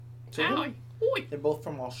They're both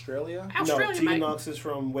from Australia? No, Tegan Knox is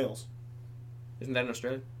from Wales. Isn't that in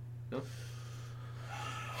Australia? No?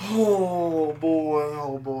 Oh,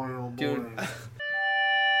 boy. Dude.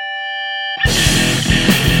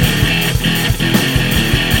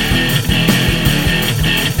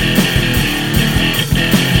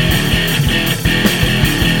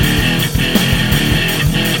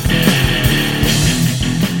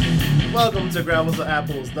 Welcome to Gravels of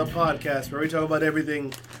Apples, the podcast where we talk about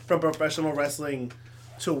everything from professional wrestling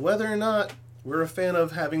to whether or not we're a fan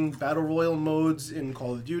of having battle royal modes in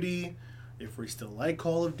Call of Duty, if we still like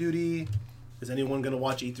Call of Duty, is anyone going to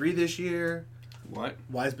watch E3 this year? What?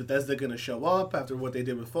 Why is Bethesda going to show up after what they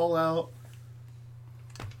did with Fallout?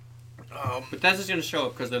 Bethesda's going to show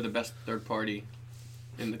up because they're the best third party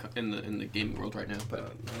in the gaming world right now. But I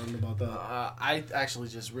don't know about that. I actually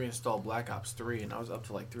just reinstalled Black Ops 3 and I was up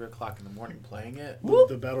to like 3 o'clock in the morning playing it.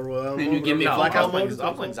 The battle royale Then mode? you give me a Blackout phone call? mode?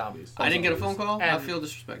 I'm playing zombies. I didn't get a phone call. I And- feel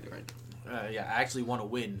disrespected right now. Yeah, I actually want to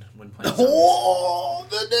win when playing zombies. Oh,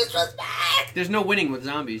 the disrespect! There's no winning with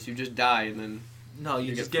zombies. You just die and then. No,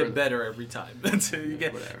 you You just get get further. better every time.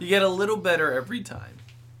 Whatever. You get a little better every time.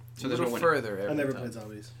 So a there's no little winning. further every I never time. played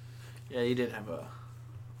zombies. Yeah, you didn't have a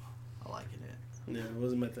liking it. Yeah, it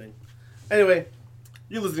wasn't my thing. Anyway,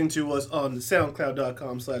 you're listening to us on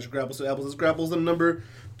SoundCloud.com/Grapples to Apples. It's Grapples the number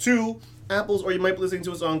 2 Apples, or you might be listening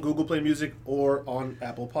to us on Google Play Music or on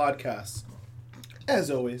Apple Podcasts. As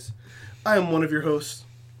always, I am one of your hosts,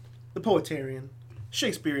 the Poetarian,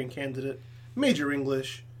 Shakespearean candidate, Major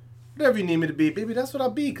English, whatever you need me to be. Baby, that's what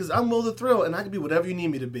I'll be, because I'm Will the Thrill, and I can be whatever you need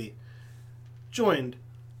me to be. Joined,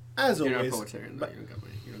 as You're always... not a poetarian. No, you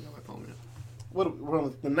don't got my poem yet. We're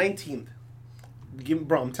on the 19th.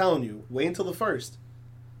 Bro, I'm telling you, wait until the 1st.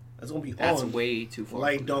 That's going to be That's on way too far.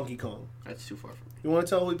 like from me. Donkey Kong. That's too far from me. You want to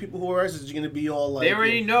tell the people who are us, is you're going to be all like... They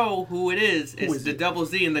already know who it is. It's is the it? double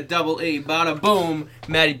Z and the double E. Bada boom,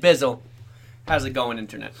 Matty Bizzle. How's it going,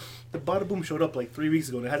 internet? The Bada Boom showed up like 3 weeks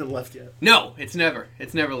ago and it hasn't left yet. No, it's never.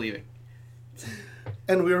 It's never leaving.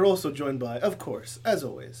 And we are also joined by, of course, as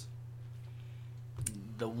always,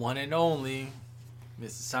 The one and only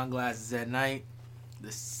Mr. Sunglasses at Night.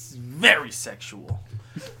 Very sexual.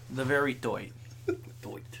 The very doit.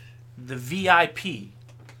 Doit. The VIP.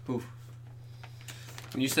 Poof.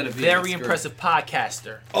 When you said a V, Very that's impressive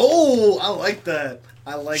podcaster. Oh, I like that.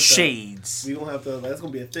 I like that. Shades. We don't have to... That's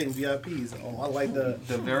going to be a thing, VIPs. Oh, I like that.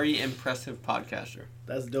 the very impressive podcaster.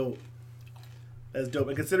 That's dope. That's dope.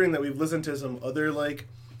 And considering that we've listened to some other, like,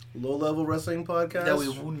 low-level wrestling podcasts... That we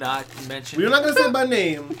will not mention. We're not going to say by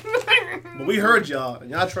name, but we heard y'all, and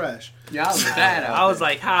y'all trash. Yeah, I was bad out I was there.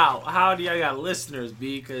 like, how do y'all got listeners,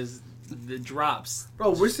 B? Because the drops.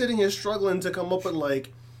 Bro, we're sitting here struggling to come up with,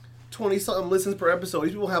 like, 20-something listens per episode.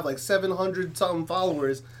 These people have, like, 700-something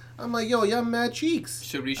followers. I'm like, yo, y'all mad cheeks.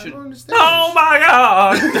 Should we I should don't understand. Oh my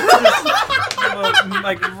god!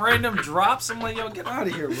 Like random drops. I'm like, yo, get out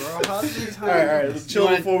of here, bro. All right, let's chill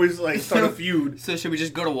wanna- before we, like, start a feud. So should we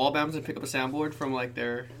just go to Wallbounds and pick up a soundboard from like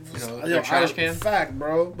their Yo, their trash can, Fact,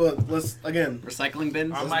 bro. But let's, again... recycling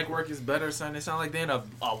bins? Our mic work is better, son. They sound like they're in a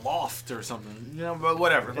loft or something. You know, but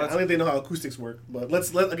whatever. I don't think they know how acoustics work. But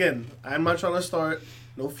again, I'm not trying to start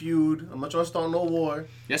no feud. I'm not trying to start no war.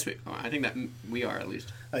 Yes, I think that we are at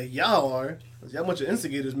least. Y'all are. Y'all bunch of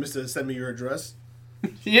instigators, Mr. Send me your address.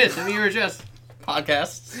 Yes, send me your address.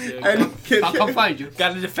 Podcasts. And I'll come find you.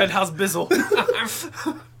 Got to defend House Bizzle.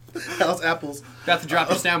 House Apples. Got to drop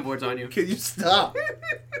your soundboards on you. Can you stop?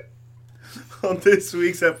 On this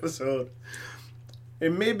week's episode,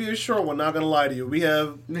 it may be a short one, not gonna lie to you. We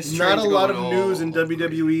have This not a train's lot of going news in all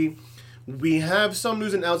WWE. We have some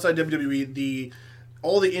news in outside WWE.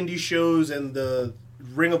 All the indie shows and the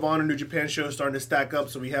Ring of Honor New Japan shows starting to stack up,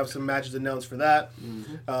 so we have some matches announced for that.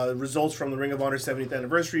 Results from the Ring of Honor 70th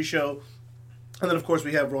anniversary show. And then, of course,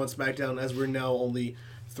 we have Raw and SmackDown, as we're now only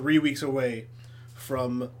 3 weeks away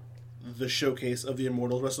from the showcase of the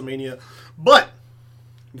Immortals WrestleMania. But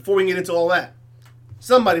before we get into all that,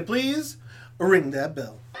 somebody please ring that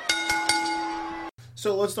bell.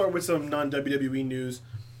 So let's start with some non-WWE news.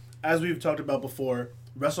 As we've talked about before,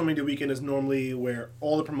 WrestleMania weekend is normally where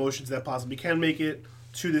all the promotions that possibly can make it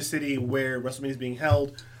to the city where WrestleMania is being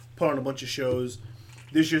held, put on a bunch of shows.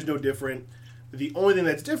 This year's no different. The only thing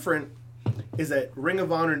that's different is that Ring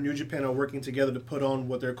of Honor and New Japan are working together to put on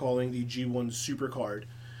what they're calling the G1 Supercard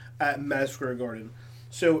at Madison Square Garden.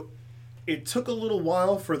 So it took a little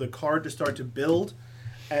while for the card to start to build,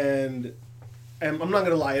 and I'm not going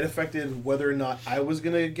to lie, it affected whether or not I was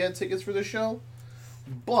going to get tickets for the show,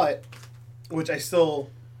 but, which I still...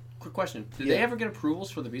 Quick question. Did Yeah. they ever get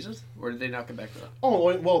approvals for the visas? Or did they not get back to that?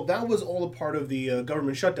 Oh, well, that was all a part of the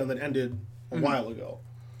government shutdown that ended a while ago.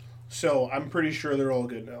 So I'm pretty sure they're all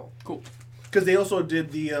good now. Cool. Because they also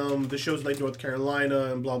did the shows like North Carolina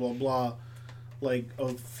and blah blah blah, like a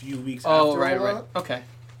few weeks after. Oh, right, all right. that. Okay.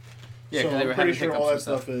 Yeah, So because they were I'm pretty having sure all that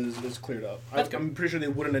hiccups and stuff is cleared up. That's good. I'm pretty sure they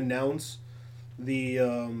wouldn't announce the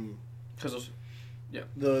Because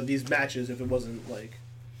these matches if it wasn't like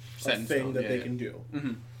set a in thing stone. that Yeah, they yeah. can do.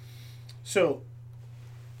 Mm-hmm. So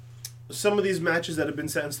some of these matches that have been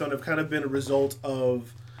set in stone have kind of been a result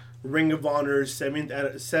of Ring of Honor's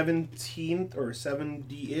 17th or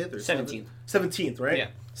 70th or 17th. 17th, right? Yeah.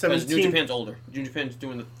 Because 17th. New Japan's older. New Japan's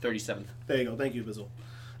doing the 37th. There you go. Thank you, Bizzle.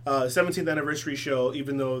 17th anniversary show,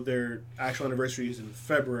 even though their actual anniversary is in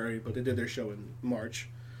February, but they did their show in March.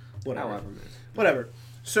 Whatever. However, man. Whatever.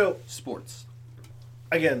 So, Sports.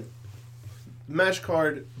 again, match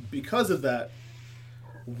card, because of that,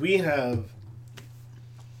 we have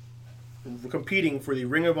competing for the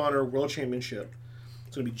Ring of Honor World Championship.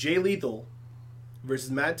 It's going to be Jay Lethal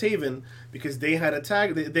versus Matt Taven because they had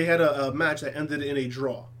they had a match that ended in a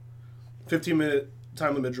draw. 15-minute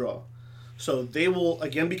time limit draw. So they will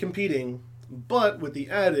again be competing, but with the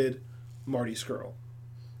added Marty Scurll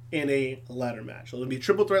in a ladder match. So it'll be a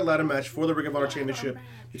triple threat ladder match for the Ring of Honor Championship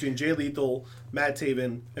between Jay Lethal, Matt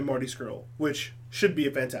Taven, and Marty Scurll, which should be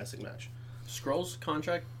a fantastic match. Scrolls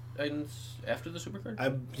contract ends after the Supercard?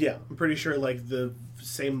 I'm pretty sure like the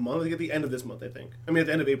same month, like at the end of this month, I think. I mean, at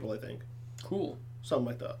the end of April, I think. Cool. Something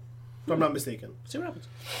like that. If I'm not mistaken. See what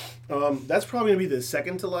happens. That's probably going to be the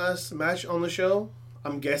second to last match on the show.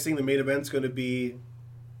 I'm guessing the main event's going to be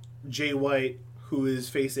Jay White, who is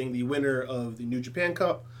facing the winner of the New Japan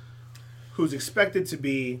Cup, who's expected to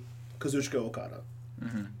be Kazuchika Okada.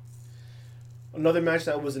 Mm-hmm. Another match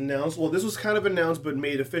that was announced, well, this was kind of announced but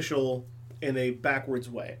made official in a backwards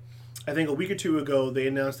way. I think a week or two ago, they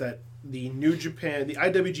announced that the New Japan, the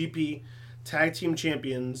IWGP Tag Team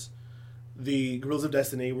Champions, the Guerrillas of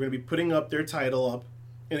Destiny, were going to be putting up their title up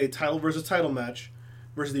in a title versus title match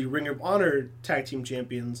versus the Ring of Honor Tag Team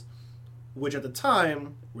Champions, which at the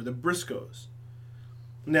time were the Briscoes.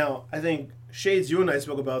 Now, I think, Shades, you and I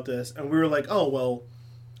spoke about this, and we were like, oh, well,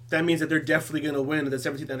 that means that they're definitely going to win at the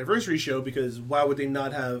 17th anniversary show, because why would they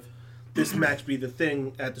not have this match be the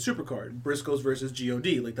thing at the Supercard? Briscoes versus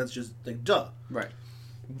GOD. Like, that's just, like, duh. Right.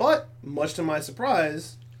 But, much to my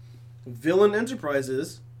surprise, Villain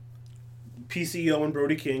Enterprises, PCO and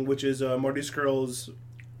Brody King, which is Marty Scurll's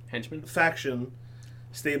Henchman? faction,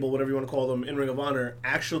 stable, whatever you want to call them, in Ring of Honor,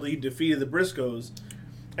 actually defeated the Briscoes.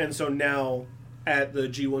 And so now, at the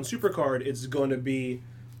G1 Supercard, it's going to be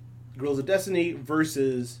Guerrillas of Destiny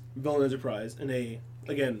versus Villain Enterprise in a,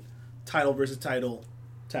 again, title versus title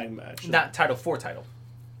tag match. Not title for title.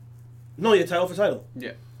 No, yeah, title for title.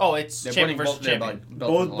 Yeah. Oh, it's They're champion putting versus both their champion.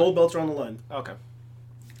 belts on the line. Both belts are on the line. Okay.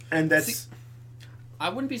 And that's... I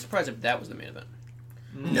wouldn't be surprised if that was the main event.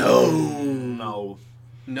 No.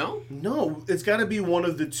 No? No, it's got to be one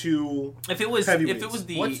of the two If it was heavyweights.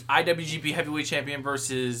 the What's- IWGP Heavyweight Champion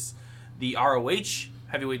versus the ROH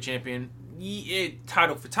Heavyweight Champion,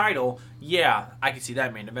 title for title, yeah, I can see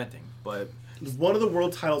that main eventing. But One of the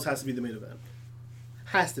world titles has to be the main event.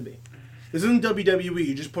 Has to be. This isn't WWE.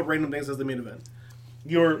 You just put random things as the main event.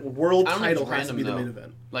 Your world I don't think title it's has to be the random, main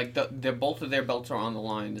event. Like, they're both of their belts are on the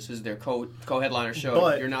line. This is their co-headliner show.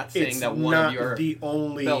 But You're not saying it's that one not of your the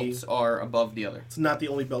only belts are above the other. It's not the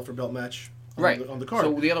only belt for belt match on, Right. on the card.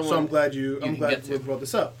 So the other one I'm glad you I'm can glad get you to. brought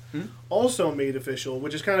this up. Hmm? Also made official,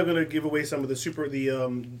 which is kind of going to give away some of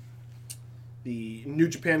the New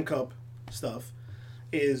Japan Cup stuff,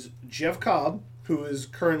 is Jeff Cobb, who is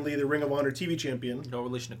currently the Ring of Honor TV champion. no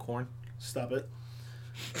relation to Korn. Stop it.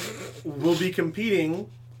 Will be competing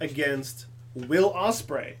against Will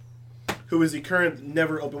Ospreay, who is the current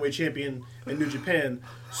never openweight champion in New Japan.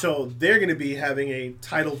 So they're going to be having a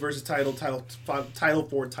title versus title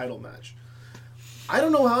for title match. I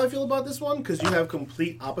don't know how I feel about this one because you have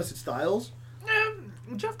complete opposite styles.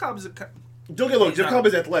 Jeff Cobb is Don't get look. He's Jeff not- Cobb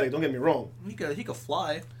is athletic. Don't get me wrong, he could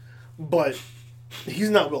fly. but he's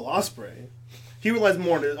not Will Ospreay. He relies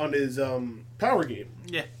more on his power game.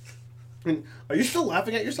 Yeah. I mean, are you still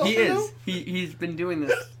laughing at yourself? He right is. now? He's been doing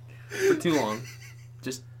this for too long.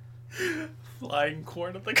 Just Flying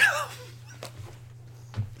corn at the cup.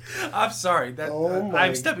 I'm sorry. Oh my-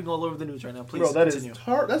 I'm stepping all over the news right now. Please Bro, that continue.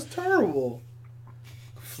 is that's terrible.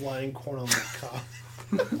 Flying corn on the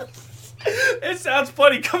cob. It sounds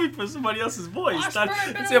funny coming from somebody else's voice.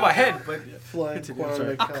 It's in my head, but Flying continue, corn on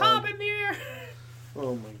sorry. the a cob. cob in the air.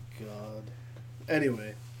 Oh my god.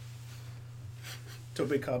 Anyway.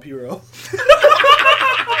 Tope Cop Hero.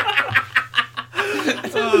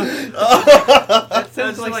 That's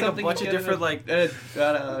sounds like a something bunch you of get different, like, at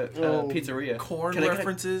a pizzeria. corn Can I get a-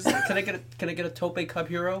 references. Can I get a Tope Cup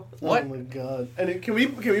Hero? Oh What? my god! And can we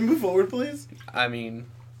move forward, please? I mean,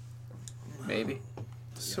 maybe.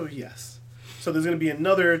 So yes, so there's gonna be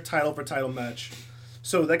another title for title match.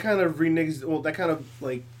 So that kind of reneges. Well, that kind of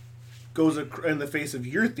like goes in the face of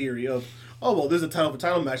your theory of, oh well, there's a title for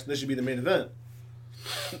title match. This should be the main event.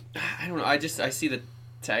 I don't know. I see the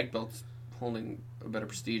tag belts holding a better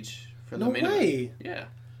prestige for the No main way. event. Yeah.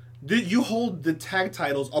 Did you hold the tag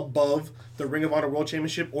titles above the Ring of Honor World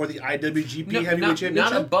Championship or the IWGP No, Heavyweight not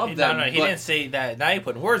Championship? above them. No, he but- didn't say that. Now you're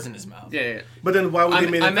putting words in his mouth. Yeah. But then why would they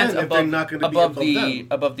main I meant event if they're not going to be above them?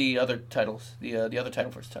 above the other titles, the other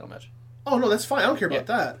title versus title match. Oh no, that's fine. I don't care about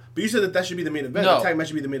that. But you said that should be the main event. No. The tag match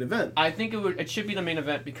should be the main event. I think it should be the main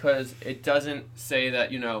event because it doesn't say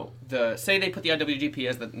that say they put the IWGP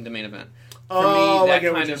as the main event. For Oh, me, I that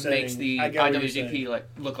get what kind you're of saying. makes the I get what you're IWGP saying.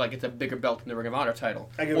 look like it's a bigger belt than the Ring of Honor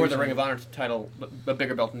title, I get or what the you're Ring of Honor title a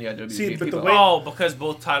bigger belt than the IWGP. See, but the belt. way- Oh, because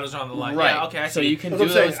both titles are on the line. Right. Yeah, okay, I see. So you can That's do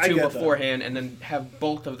what I'm those saying. I two get that. beforehand, and then have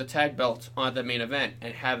both of the tag belts on the main event,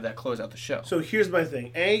 and have that close out the show. So here's my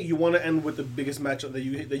thing: A, you want to end with the biggest matchup that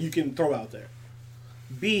you can throw out there.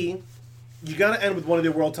 B, you got to end with one of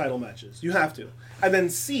the world title matches. You have to. And then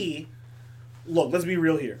C, look, let's be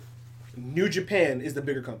real here. New Japan is the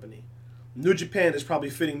bigger company. New Japan is probably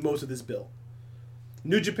fitting most of this bill.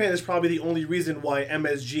 New Japan is probably the only reason why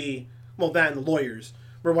MSG, well, that and the lawyers,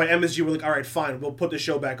 were why MSG were like, all right, fine, we'll put the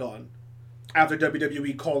show back on after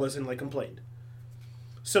WWE called us and like complained.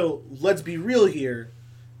 So let's be real here.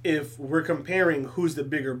 If we're comparing who's the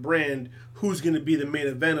bigger brand, who's going to be the main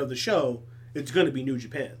event of the show, it's going to be New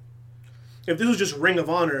Japan. If this was just Ring of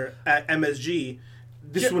Honor at MSG,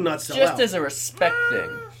 this would not sell Just out. as a respect thing,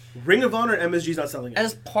 Ring of Honor at MSG is not selling it.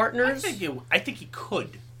 as partners. I think he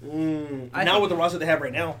could. Not with the roster they have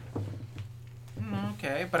right now.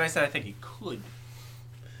 Okay, but I said I think he could.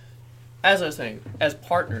 As I was saying, as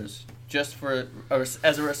partners, just for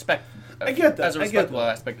as a respect. I get that, As a I get respectful that.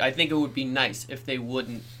 aspect, I think it would be nice if they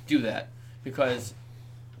wouldn't do that because.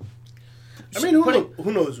 I mean,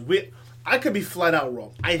 who knows? I could be flat out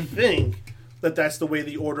wrong. I think that that's the way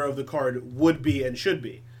the order of the card would be and should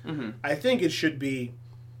be. Mm-hmm. I think it should be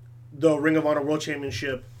the Ring of Honor World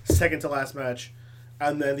Championship, second to last match,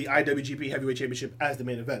 and then the IWGP Heavyweight Championship as the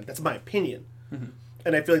main event. That's my opinion. Mm-hmm.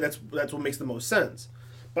 And I feel like that's what makes the most sense.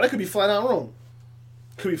 But I could be flat out wrong.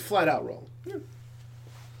 Could be flat out wrong.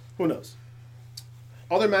 Who knows?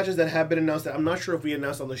 Other matches that have been announced that I'm not sure if we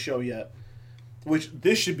announced on the show yet, which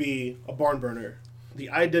this should be a barn burner. The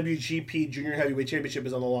IWGP Junior Heavyweight Championship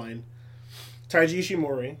is on the line. Taiji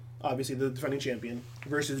Ishimori, obviously the defending champion,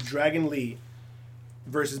 versus Dragon Lee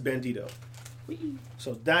versus Bandito.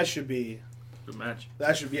 So that should be Good match.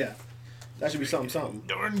 that should be something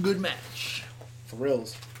Darn good match. for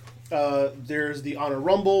reals. There's the Honor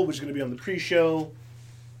Rumble, which is going to be on the pre-show,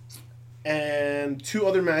 and two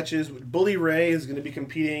other matches. Bully Ray is going to be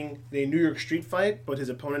competing in a New York Street fight, but his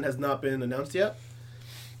opponent has not been announced yet.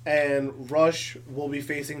 And Rush will be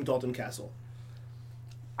facing Dalton Castle.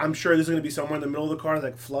 I'm sure this is going to be somewhere in the middle of the card,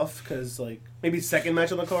 like Fluff, because like maybe second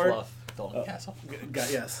match on the card. Fluff. Dalton Castle.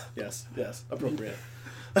 Yes, appropriate.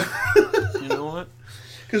 You know what?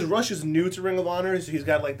 Because Rush is new to Ring of Honor, so he's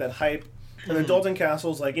got like that hype. And then Dalton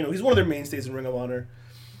Castle's like, he's one of their mainstays in Ring of Honor.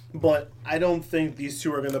 But I don't think these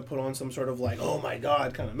two are going to put on some sort of like, oh my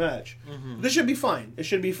god kind of match. This should be fine. It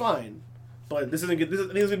should be fine. But I think it's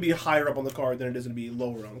going to be higher up on the card than it is going to be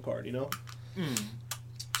lower on the card,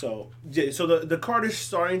 So, yeah, so the card is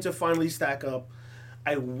starting to finally stack up.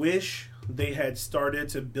 I wish they had started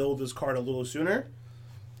to build this card a little sooner.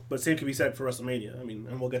 But same can be said for WrestleMania. I mean,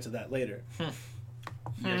 and we'll get to that later.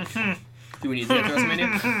 Do we need to get to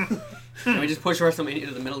WrestleMania? Can we just push WrestleMania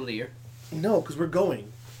to the middle of the year? No, because we're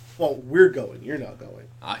going. Well, we're going. You're not going.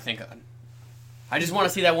 Ah, thank God. I just want to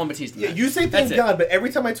see that one Batista match. Yeah, you say That's thank it. God, but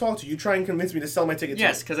every time I talk to you, you try and convince me to sell my ticket to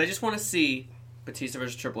Yes, it. because I just want to see Batista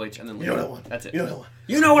versus Triple H and then You know leave. what I want. That's it. You know what I want.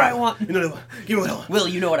 You know what I want. You know what I want. Give me what I want. Will,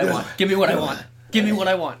 you know what I want. Give me what I want. Give me what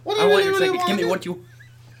I want. What do I you want really, your really tickets. Give me want? what you...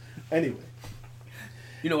 Anyway,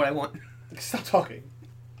 You know what I want. stop talking.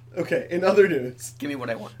 Okay, in other news, Give me what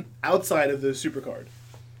I want. outside of the Supercard,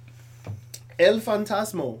 El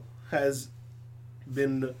Fantasmo has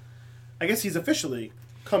been, I guess he's officially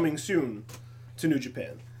coming soon to New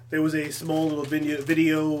Japan. There was a small little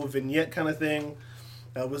video vignette kind of thing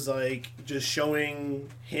that was like just showing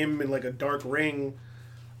him in like a dark ring,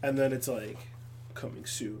 and then it's like coming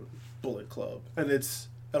soon, Bullet Club, and it's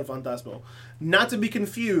El Fantasmo. Not to be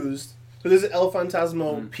confused, so this is El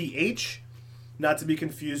Fantasmo PH, not to be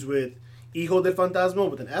confused with Hijo del Fantasma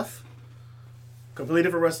with an F. Completely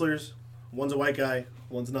different wrestlers, One's a white guy,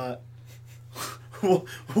 one's not.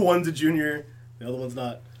 One's a junior, the other one's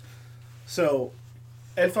not. So,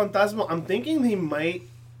 El Fantasma, I'm thinking they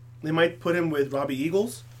might put him with Robbie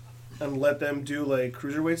Eagles and let them do like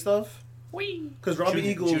cruiserweight stuff. Because Robbie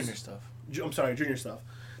Eagles, junior stuff. I'm sorry, junior stuff.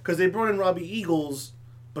 Because they brought in Robbie Eagles,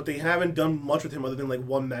 but they haven't done much with him other than like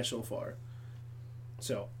one match so far.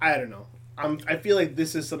 So I don't know. I feel like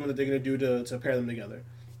this is something that they're gonna do to pair them together.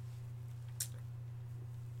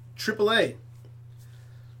 AAA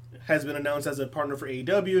has been announced as a partner for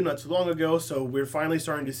AEW not too long ago, so we're finally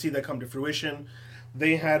starting to see that come to fruition.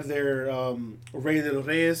 They had their Rey de los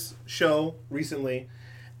Reyes show recently,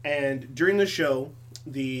 and during the show,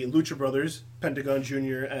 the Lucha Brothers, Pentagon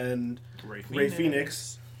Jr. and Rey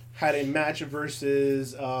Fenix, had a match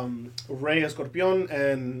versus Rey Escorpion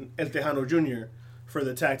and El Tejano Jr. for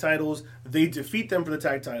the tag titles. They defeat them for the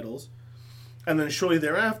tag titles, and then shortly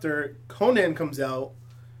thereafter, Conan comes out,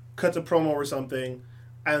 cuts a promo or something,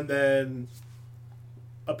 and then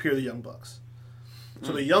appear the Young Bucks.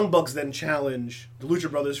 So the Young Bucks then challenge the Lucha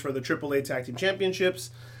Brothers for the AAA Tag Team Championships.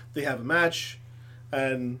 They have a match,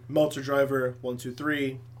 and Meltzer Driver, 1, 2,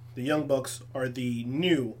 3. The Young Bucks are the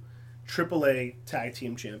new AAA Tag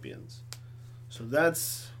Team Champions. So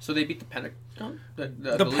that's... So they beat the Pentagon? The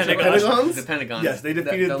Lucha Pentagons? Brothers? The Pentagon. Yes, they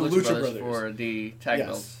defeated the Lucha Brothers. for the tag Yes.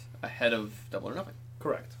 belts ahead of Double or Nothing.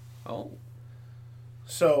 Correct. Oh.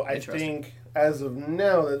 So I Interesting. think, as of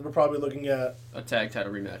now, that we're probably looking at... A tag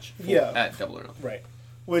title rematch at Double or Nothing. Right.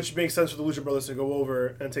 Which makes sense for the Lucha Brothers to go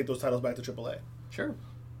over and take those titles back to AAA. Sure.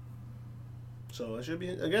 So it should be,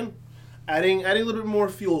 again, adding a little bit more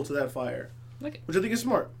fuel to that fire. Like it. Which I think is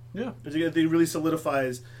smart. Yeah. I think it really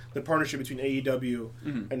solidifies the partnership between AEW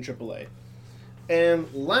and AAA. And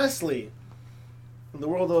lastly, in the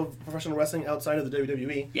world of professional wrestling outside of the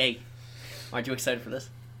WWE, Yay. Aren't you excited for this?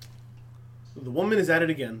 the woman is at it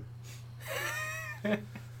again.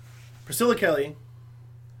 Priscilla Kelly,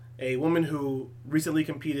 a woman who recently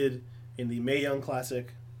competed in the Mae Young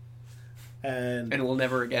Classic, and will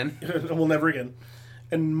never again. will never again.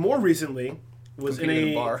 And more recently was in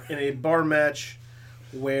Competed a bar match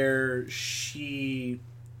where she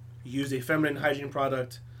used a feminine hygiene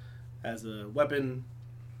product as a weapon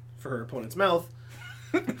for her opponent's mouth.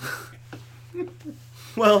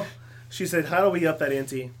 Well, she said, "How do we up that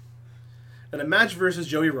ante?" And a match versus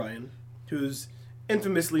Joey Ryan, who's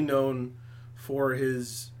infamously known for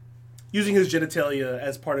his using his genitalia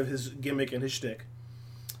as part of his gimmick and his shtick.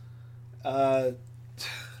 I'm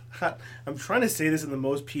trying to say this in the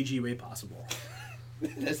most PG way possible.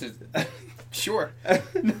 This is... Sure.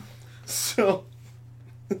 So,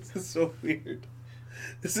 this is so weird.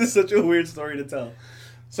 This is such a weird story to tell.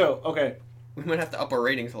 So, okay. We might have to up our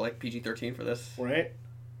ratings to like PG-13 for this. Right?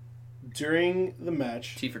 During the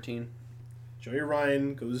match, T for teen. Joey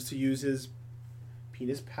Ryan goes to use his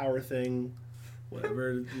penis power thing,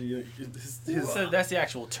 whatever. So that's the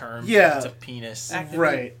actual term. Yeah. It's a penis.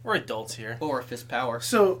 Right. We're adults here. Or fist power.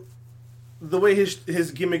 So, the way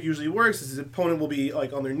his gimmick usually works is his opponent will be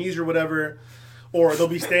like on their knees or whatever, or they'll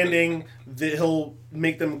be standing. He'll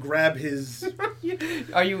make them grab his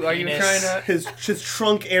Are you Penis. trying to... his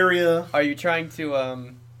trunk area. Are you trying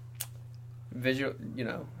to, visual... You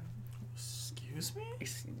know... Excuse me?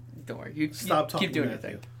 Don't worry. You Stop keep talking, doing your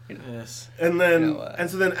Matthew. thing. You know. Yes. And then, No, and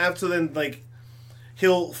so then after then, like,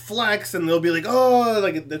 he'll flex and they'll be like, oh,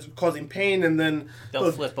 like that's causing pain, and then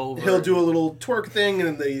They'll flip over. He'll do a little twerk thing, and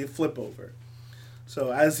then they flip over.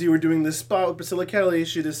 So as you were doing this spot with Priscilla Kelly,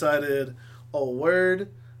 she decided, oh, word,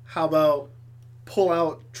 how about pull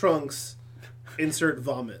out trunks, insert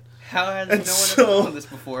vomit. How has And no one so- ever done this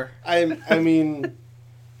before? I mean,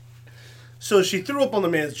 so she threw up on the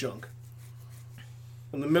man's junk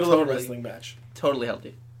in the middle of a Totally. wrestling match. Totally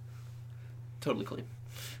healthy. Totally clean.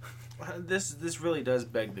 This really does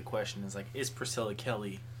beg the question: is Priscilla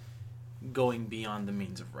Kelly going beyond the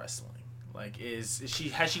means of wrestling? Like, has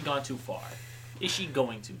she gone too far? Is she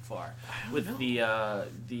going too far with the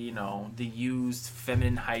used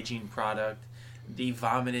feminine hygiene product, the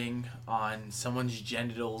vomiting on someone's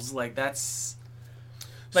genitals? Like, that's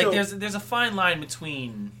like So- there's a fine line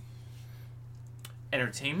between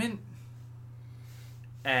entertainment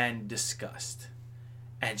and disgust,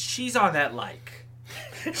 and she's on that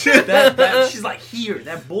that she's like here,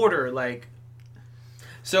 that border, like.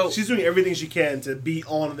 So She's doing everything she can to be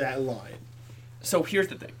on that line. So here's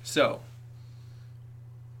the thing. So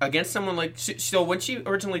against someone like so when she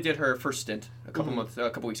originally did her first stint a couple months, a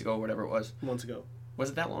couple weeks ago, whatever it was Ago.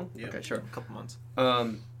 it that long? Yeah. Okay, sure. A couple months.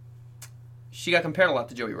 She got compared a lot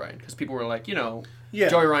to Joey Ryan because people were like, Yeah.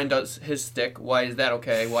 Joey Ryan does his stick. Why is that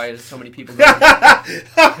okay? Why is so many people? Pun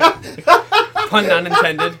not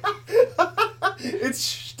intended. It's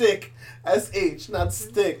shtick. S-H, not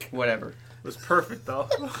stick. Whatever. It was perfect though.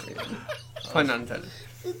 Pun not intended.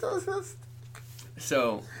 It does have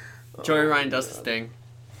So, Joey Ryan does his thing.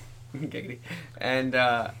 Giggity.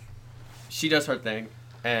 And she does her thing.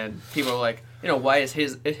 And people are like, why is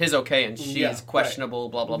his okay and she's Yeah, questionable,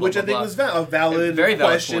 blah, blah, blah, Which blah, I think blah. was a valid Very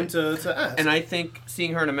valid question point. to ask. And I think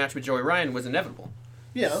seeing her in a match with Joey Ryan was inevitable.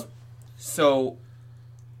 yeah. So,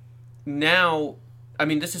 now, I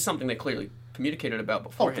mean, this is something they clearly communicated about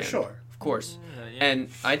beforehand. sure. Of course. Yeah. And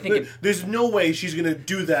I think There's no way she's going to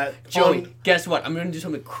do that. Joey, guess what? I'm going to do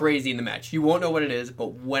something crazy in the match. You won't know what it is,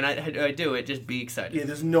 but when I do it, just be excited. Yeah,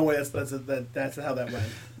 there's no way that's how that went.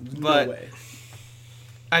 But- no way.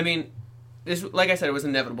 I mean, this, like I said, it was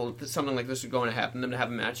inevitable that something like this was going to happen, them to have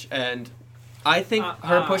a match, and I think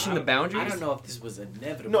her pushing the boundaries. I don't know if this was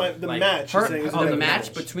inevitable. No, the match. Her, you're saying is the inevitable.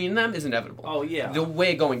 match between them is inevitable. Oh yeah. The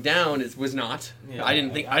way going down was not. Yeah. I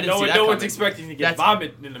didn't see that No one's coming. expecting to get That's-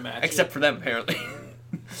 vomit in the match. Except for them, apparently.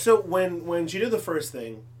 So when she did the first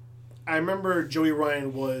thing, I remember Joey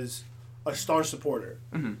Ryan was a star supporter,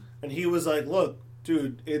 Mhm. and he was like, "Look,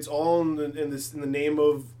 dude, it's all in the name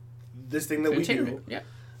of this thing that we do, Entertainment, yeah.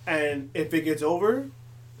 and if it gets over,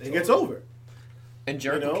 it gets over." And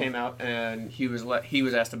Jericho You know? came out and he was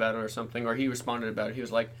asked about it or something, or he responded about it. He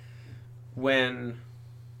was like, "When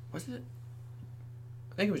was it?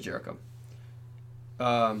 I think it was Jericho."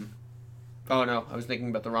 Oh no, I was thinking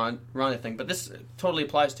about the Ronda thing, but this totally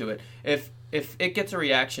applies to it. If it gets a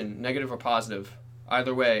reaction, negative or positive,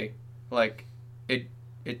 either way, like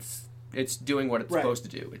it's doing what it's Right. supposed to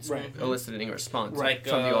do. It's Right. eliciting a response like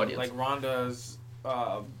from the audience. like Ronda's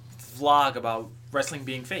vlog about wrestling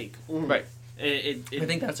being fake. Right. I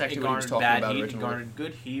think that's actually it what he was garnered talking bad about heat, originally. It garnered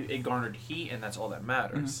good heat. It garnered heat, and that's all that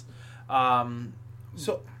matters.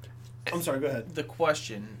 So, I'm sorry. Go ahead. The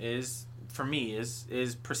question is, for me,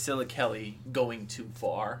 is Priscilla Kelly going too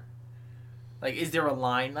far? Like, is there a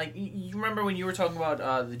line? Like, you remember when you were talking about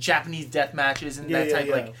the Japanese death matches and that type?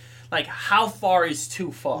 Yeah. Like, how far is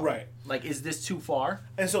too far? Right. Like, is this too far?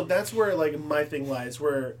 And so that's where like my thing lies,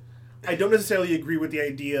 where I don't necessarily agree with the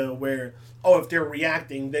idea where, oh, if they're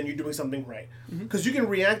reacting, then you're doing something right. Because you can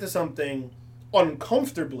react to something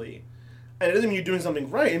uncomfortably, and it doesn't mean you're doing something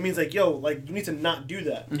right. It means like, yo, like you need to not do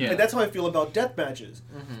that. Yeah. Like that's how I feel about death matches.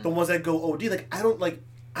 The ones that go OD, like I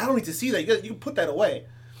don't need to see that. You can put that away.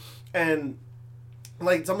 And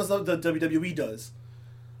like some of the stuff the WWE does.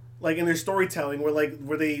 Like in their storytelling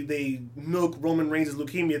where they milk Roman Reigns'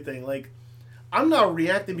 leukemia thing, like I'm not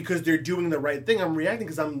reacting because they're doing the right thing. I'm reacting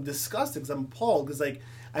because I'm disgusted, because I'm appalled, because like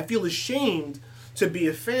I feel ashamed to be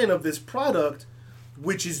a fan of this product,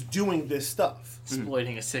 which is doing this stuff.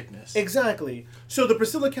 Exploiting a sickness. Exactly. So the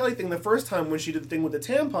Priscilla Kelly thing, the first time when she did the thing with the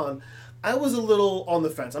tampon, I was a little on the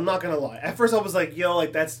fence. I'm not gonna lie. At first I was like, yo,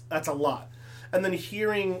 like that's a lot. And then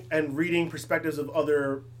hearing and reading perspectives of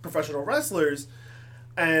other professional wrestlers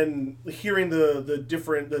and hearing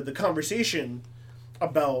the conversation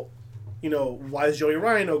about, why is Joey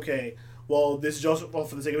Ryan okay? Well, this is just for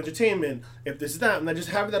the sake of entertainment. If this is that, and then just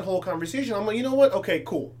having that whole conversation, I'm like, you know what? Okay,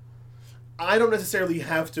 cool. I don't necessarily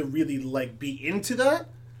have to really like be into that,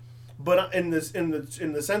 but in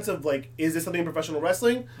the sense of like, is this something in professional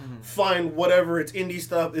wrestling? Fine, whatever. It's indie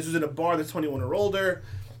stuff. This was in a bar that's 21 or older.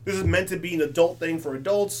 This is meant to be an adult thing for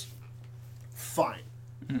adults. Fine.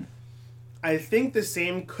 I think the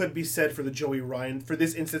same could be said for for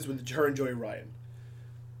this instance with her and Joey Ryan.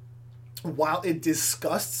 While it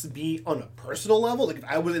disgusts me on a personal level, like if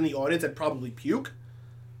I was in the audience, I'd probably puke.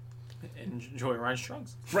 And Joey Ryan's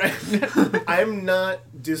trunks. Right. I'm not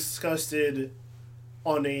disgusted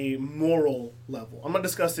on a moral level. I'm not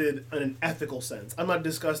disgusted in an ethical sense. I'm not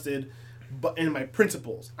disgusted but in my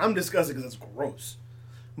principles. I'm disgusted because it's gross.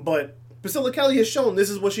 But Priscilla Kelly has shown this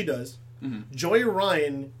is what she does. Joey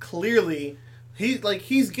Ryan, clearly,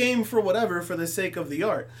 he's game for whatever for the sake of the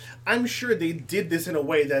art. I'm sure they did this in a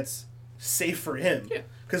way that's safe for him. Yeah.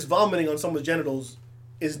 Because vomiting on someone's genitals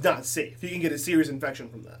is not safe. You can get a serious infection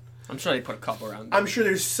from that. I'm sure they put a couple around. I'm sure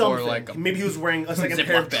there's something. like a Maybe he was wearing a second Ziploc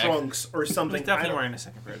pair of bag. trunks or He's something. I definitely don't- wearing a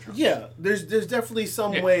second pair of trunks. Yeah, there's definitely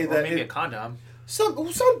some Yeah, way Or that maybe a it, condom.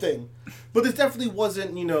 something, but this definitely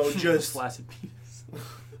wasn't just. Flaccid penis.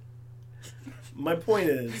 My point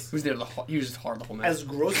is, Who's there? He was just hard the whole match. as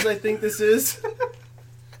gross as I think this is,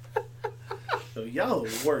 so y'all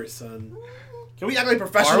are worse, son. Can we act like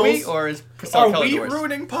professionals? Are we, or is Priscilla Are Kelly we the worst?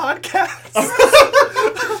 ruining podcasts?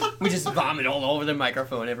 We just vomit all over the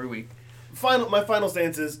microphone every week. My final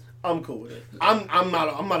stance is I'm cool with it. I'm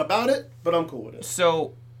not about it, but I'm cool with it.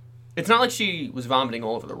 So, it's not like she was vomiting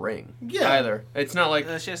all over the ring. Yeah. Either. It's not like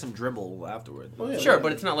She has some dribble afterward. Oh, yeah. sure,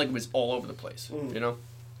 but it's not like it was all over the place. You know.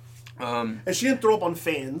 And she didn't throw up on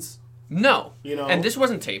fans. No. You know? And this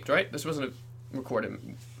wasn't taped, right? This wasn't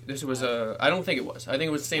recorded. This was a... I don't think it was. I think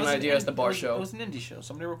it was the same idea as the bar show. It was an indie show.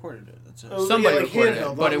 Somebody recorded it. That's it. Oh, Somebody yeah, like recorded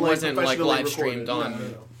handheld, it, but not it like wasn't like professionally live streamed recorded.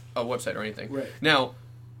 on No. a website or anything. Right. Now,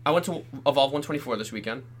 I went to Evolve 124 this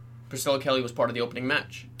weekend. Priscilla Kelly was part of the opening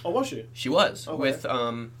match. Oh, was she? She was Okay. with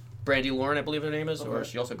Brandy Lauren, I believe her name is, or Okay.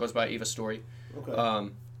 she also goes by Eva Story. Okay.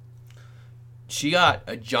 She got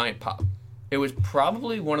a giant pop. It was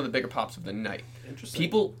probably one of the bigger pops of the night. Interesting.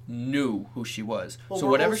 People knew who she was. Well, so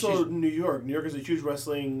we're whatever also she's New York. New York is a huge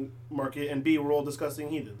wrestling market, and B, we're all disgusting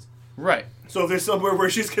heathens. right. So if there's somewhere where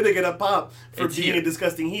she's gonna get a pop for It's being here. a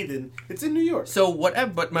disgusting heathen, it's in New York. So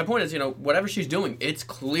whatever, but my point is, whatever she's doing, it's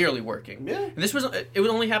clearly working. Yeah. And this was it would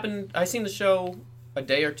only happen. I seen the show a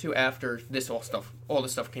day or two after all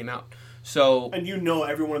this stuff came out. So And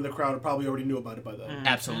everyone in the crowd probably already knew about it by then.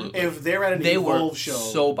 absolutely, If they're at an they Evolve were show,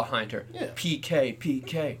 so behind her. Yeah.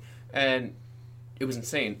 PK, and it was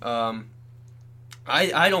insane.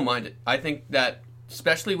 I don't mind it. I think that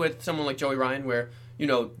especially with someone like Joey Ryan, where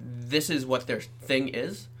this is what their thing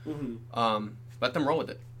is. Let them roll with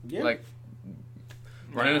it. Yeah. Like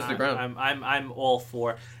run it into the ground. I'm all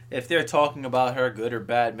for if they're talking about her, good or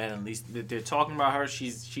bad, man. At least they're talking about her.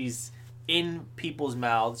 She's in people's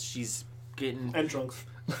mouths. She's getting and trunks.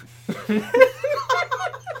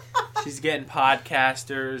 she's getting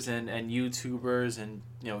podcasters and YouTubers and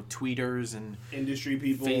tweeters and Industry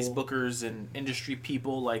people, Facebookers and industry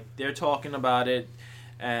people, like they're talking about it,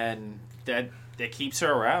 and that keeps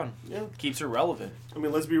her around. Yeah. Keeps her relevant. I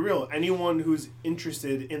mean, let's be real. Anyone who's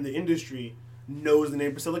interested in the industry knows the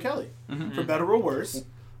name Priscilla Kelly. For better or worse,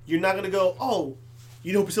 you're not gonna go, oh,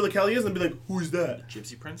 you know who Priscilla Kelly is, and be like, who's that?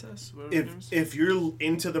 Gypsy Princess. Whatever her name is? If you're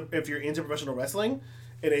into professional wrestling,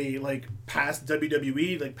 and a past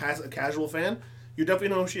WWE, past a casual fan, you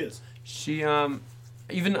definitely know who she is. She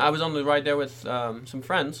even I was on the ride there with some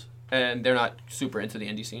friends, and they're not super into the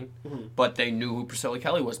indie scene, but they knew who Priscilla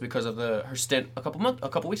Kelly was because of her stint a couple months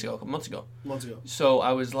ago. Months ago. So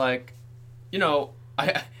I was like,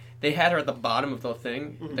 they had her at the bottom of the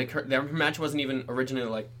thing. Their match wasn't even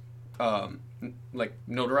originally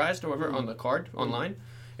notarized or whatever on the card online.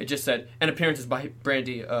 It just said an appearances by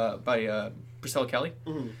Priscilla Kelly,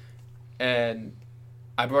 and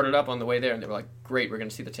I brought it up on the way there, and they were like, "Great, we're going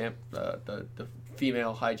to see the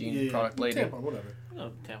female hygiene product lady. Tampon, whatever.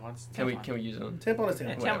 No, tampons. Can we use it on? Tampon is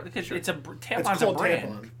tampon. Yeah, Whatever, sure. It's a It's tampon's a called brand.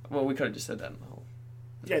 tampon. Well, we could have just said that in the whole.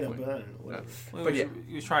 Yeah, no, but I don't know. Whatever. Well, But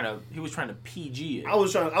he was trying to PG it. I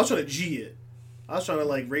was trying to G it. I was trying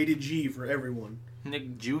to rated G for everyone.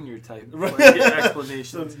 Nick Jr. type Right.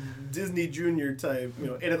 explanations. Some Disney Junior type,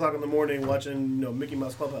 8:00 in the morning watching, Mickey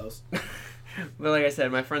Mouse Clubhouse. But like I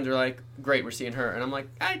said, my friends were like, "Great, we're seeing her," and I'm like,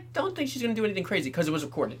 "I don't think she's gonna do anything crazy because it was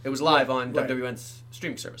recorded. It was live on Right. WWN's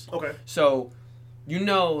streaming service. Okay, So,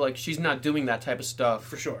 she's not doing that type of stuff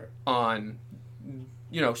for sure. on,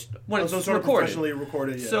 when it's Some sort of recorded. professionally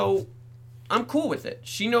recorded. Yeah. So, I'm cool with it.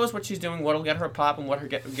 She knows what she's doing, what'll get her a pop, and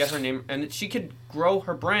get her name, and she could grow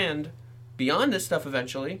her brand beyond this stuff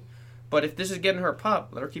eventually. But if this is getting her a pop,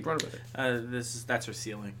 let her keep running with it. That's her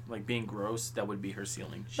ceiling. Like being gross, that would be her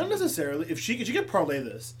ceiling. Not necessarily. If she can parlay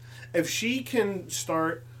this, if she can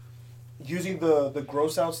start using the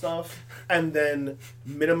gross out stuff and then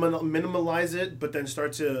minimalize it, but then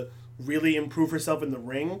start to really improve herself in the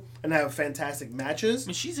ring and have fantastic matches. I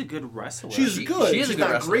mean, she's a good wrestler. She's good. she is a She's good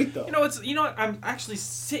not wrestler. great though. You know what? I'm actually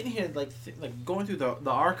sitting here like going through the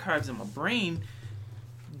archives in my brain.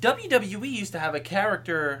 WWE used to have a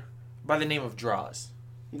character by the name of Droz.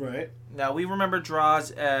 Right. Now we remember Droz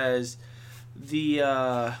as the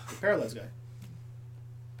The paralyzed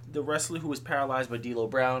guy. wrestler who was paralyzed by D'Lo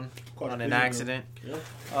Brown on an Quadriplegic. accident.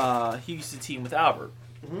 Yeah. He used to team with Albert.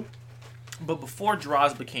 Mhm. But before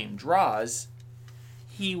Droz became Droz,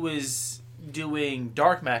 he was doing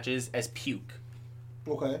dark matches as Puke.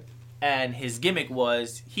 Okay. And his gimmick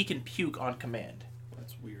was he can puke on command.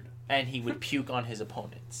 That's weird. And he would puke on his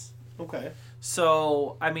opponents. Okay.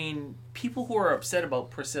 So, I mean, people who are upset about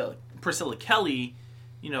Priscilla Kelly,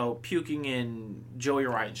 puking in Joey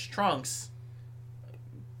Ryan's trunks,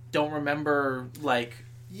 don't remember,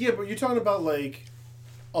 Yeah, but you're talking about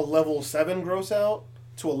a level 7 gross out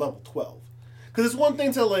to a level 12. Because it's one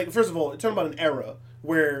thing to first of all, you're talking about an era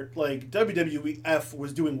where WWF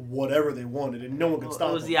was doing whatever they wanted and no one could stop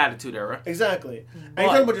it was them. the Attitude Era. Exactly. And you're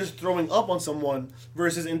talking about just throwing up on someone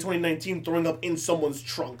versus in 2019 throwing up in someone's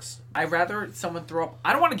trunks. I'd rather someone throw up.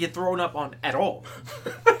 I don't want to get thrown up on at all.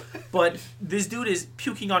 But this dude is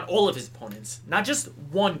puking on all of his opponents, not just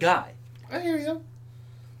one guy. I hear you.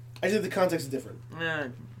 I think the context is different. Eh,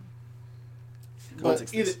 But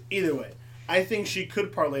context is- either way, I think she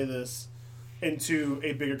could parlay this into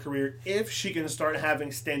a bigger career if she can start having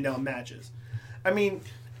standout matches. I mean,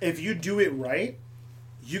 if you do it right,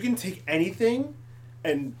 you can take anything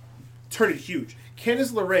and turn it huge.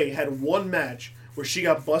 Candice LeRae had one match where she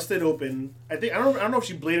got busted open. I don't know if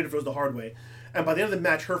she bladed if it was the hard way. And by the end of the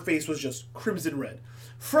match, her face was just crimson red.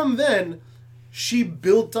 From then, she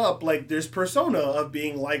built up like this persona of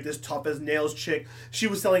being like this tough as nails chick. She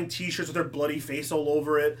was selling T-shirts with her bloody face all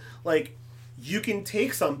over it. Like, you can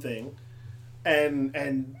take something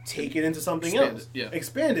and take it into something else.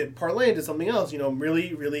 Expand it, parlay into something else.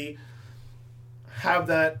 Really, really have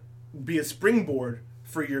that be a springboard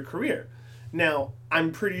for your career. Now,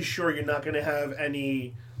 I'm pretty sure you're not going to have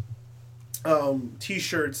any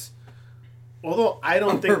T-shirts. Although I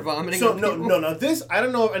don't think vomiting. So no. This I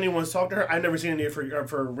don't know if anyone's talked to her. I've never seen any of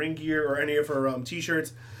her ring gear or any of her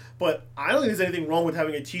T-shirts. But I don't think there's anything wrong with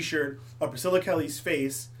having a T-shirt of Priscilla Kelly's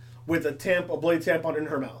face with a bloody tampon in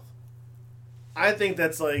her mouth. I think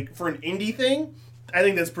that's like, for an indie thing, I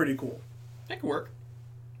think that's pretty cool. That could work.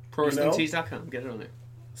 ProWrestlingTees.com. Get it on there.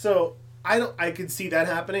 So I could see that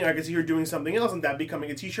happening. I could see her doing something else and that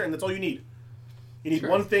becoming a T-shirt, and that's all you need. You need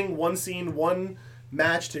one thing, one scene, one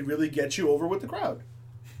match to really get you over with the crowd.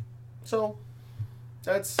 So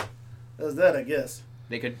that's that, I guess.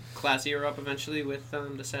 They could classy her up eventually with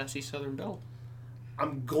the sassy Southern Belle.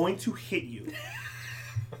 I'm going to hit you.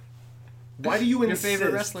 Why do you insist? Your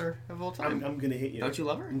favorite wrestler of all time. I'm going to hit you. Don't you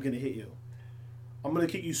love her? I'm going to hit you. I'm going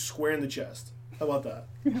to kick you square in the chest. How about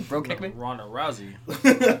that? Bro, kick me. Ronda Rousey.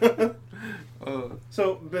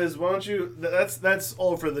 So, Biz, why don't you... That's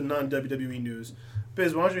all for the non-WWE news.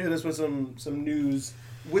 Biz, why don't you hit us with some news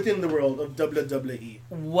within the world of WWE?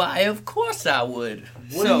 Why, of course I would.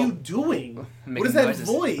 What are you doing? What is that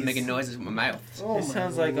voice? I'm making noises with my mouth. Oh, it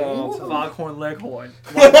sounds like a foghorn leghorn.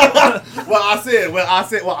 What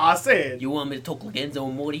I said. You want me to talk like Enzo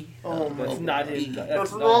Morty? Oh, That's not him.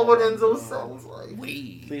 That's not what Enzo sounds like.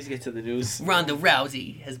 Wait. Please get to the news. Ronda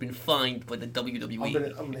Rousey has been fined by the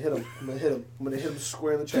WWE. I'm gonna hit him. I'm gonna hit him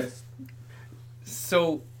square in the chest.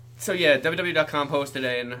 So yeah, WWE.com posted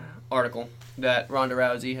an article that Ronda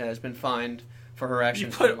Rousey has been fined for her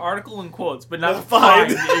actions. You put article in quotes, but not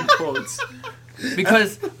fined fined in quotes.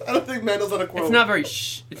 Because I don't think man knows how to quote. it's not very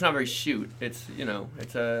shoot. It's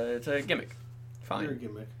it's a gimmick. Fine. You're a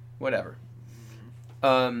gimmick. Whatever.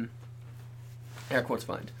 Air quotes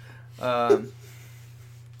fined.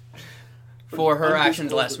 For her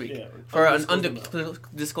actions last week. Yeah, for an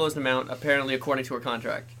undisclosed amount, apparently according to her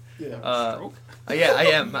contract. Yeah. Yeah, I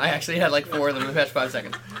am. I actually had like 4 of them in the past 5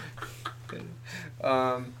 seconds.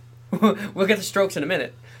 We'll get the strokes in a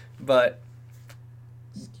minute, but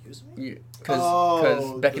Excuse me?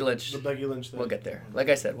 because Becky Lynch. The Becky Lynch thing. We'll get there. Like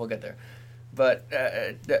I said, we'll get there. But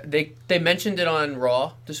they mentioned it on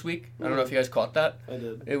Raw this week. I don't know if you guys caught that. I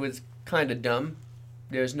did. It was kind of dumb.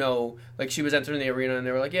 There's no she was entering the arena and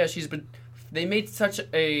they were like, yeah, she's been. They made such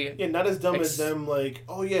a not as dumb as them. Like,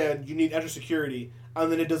 oh yeah, you need extra security,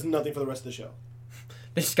 and then it does nothing for the rest of the show.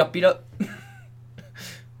 They just got beat up.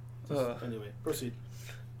 Anyway, proceed.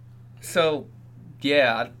 So,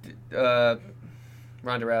 yeah,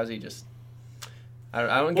 Ronda Rousey just.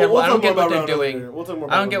 I don't get what they're doing. We'll talk more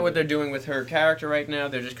about I don't get Ronda what they're doing with her character right now.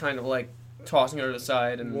 They're just kind of like tossing her to the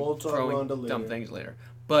side and throwing dumb things later.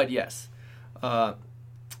 But yes,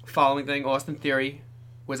 following thing, Austin Theory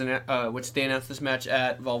which they announced this match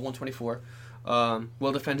at Evolve 124.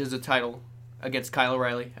 Will defend his title against Kyle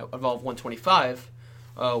O'Reilly at Evolve 125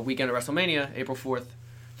 weekend of WrestleMania, April 4th,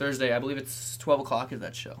 Thursday. I believe it's 12 o'clock is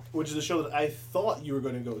that show. Which is a show that I thought you were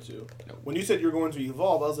going to go to. Nope. When you said you were going to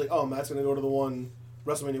Evolve, I was like, oh, Matt's going to go to the one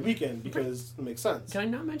WrestleMania weekend because it makes sense. Did I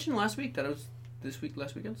not mention last week that it was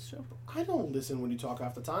last weekend's show? I don't listen when you talk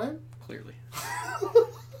half the time. Clearly.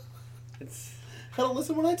 It's... I don't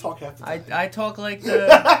listen when I talk half the time. I talk like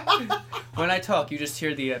the... When I talk, you just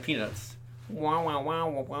hear the Peanuts. Wah, wah, wah,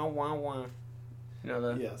 wah, wah, wah, wah. You know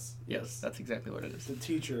the... Yes. That's exactly what it is. The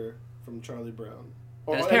teacher from Charlie Brown.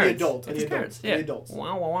 Or his and parents. the adult. It's his parents. Yeah. The adults.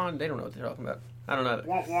 Wah, wah, wah. They don't know what they're talking about. I don't know that.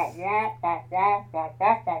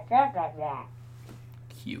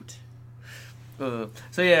 Cute.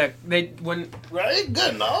 So yeah, Right?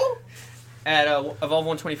 Good, no? at Evolve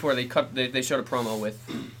 124 they showed a promo with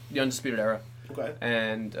the Undisputed Era. Okay.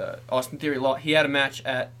 And Austin Theory he had a match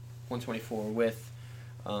at 124 with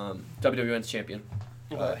WWN's champion.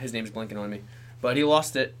 Okay. His name's blinking on me. But he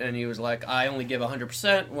lost it, and he was like, I only give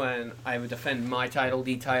 100% when I would defend my title,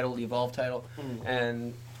 the Evolve title. Mm.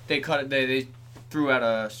 And they cut it. They threw out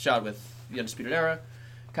a shot with the Undisputed Era.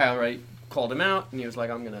 Kyle Wright called him out, and he was like,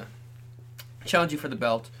 I'm going to challenge you for the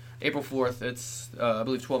belt. April 4th, it's, I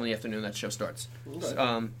believe, 12 in the afternoon, that show starts.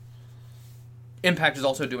 Okay. Impact is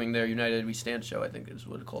also doing their United We Stand show, I think is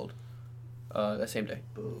what it's called. That same day.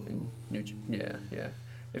 Yeah.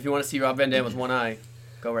 If you want to see Rob Van Dam with one eye,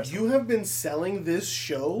 go wrestle. You have been selling this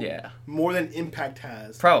show more than Impact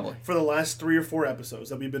has. Probably. For the last 3 or 4 episodes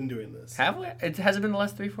that we've been doing this. Have we? It hasn't been the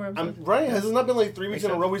last 3-4 episodes? Right? Has it not been like 3 weeks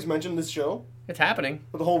in a row we've mentioned this show? It's happening.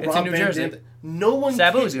 With the whole it's Rob in New Van Jersey. Dam. No one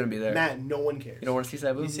Sabu's going to be there. Matt, no one cares. You don't want to see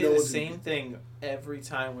Sabu? You say the same thing every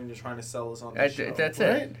time when you're trying to sell us on the show. That's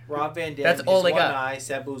right? it. Rob Van Dam, That's all they got. Eye,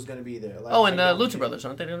 Sabu's going to be there. Like, And the Lucha Brothers,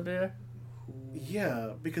 aren't they going to be there?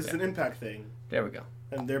 Yeah, because it's an Impact thing. There we go.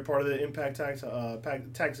 And they're part of the Impact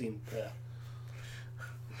tag scene. Yeah.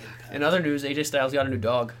 In other news, AJ Styles got a new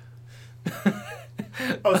dog.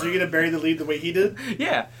 Oh, so you're going to bury the lead the way he did?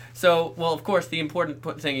 Yeah. So, well, of course, the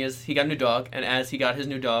important thing is he got a new dog, and as he got his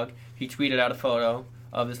new dog, he tweeted out a photo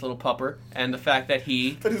of this little pupper, and the fact that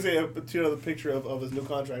he... I just say a picture of his new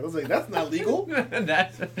contract. I was like, that's not legal.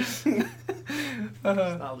 That's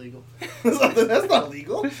not legal. That's not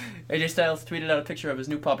legal. AJ Styles tweeted out a picture of his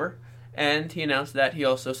new pupper, and he announced that he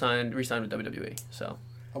also re-signed with WWE. So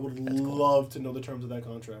I would love to know the terms of that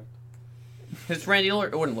contract. It's Randy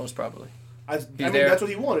Orton Lowe's probably. I mean, that's what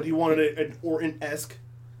he wanted. He wanted an Orton-esque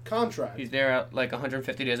contract. He's there like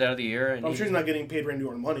 150 days out of the year. And I'm sure he's not getting paid Randy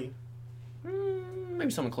Orton money.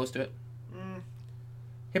 Maybe someone close to it.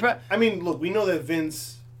 I mean, look, we know that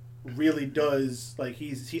Vince really does, like,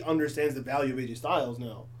 he understands the value of AJ Styles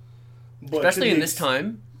now. But especially in this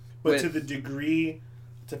time. But to the degree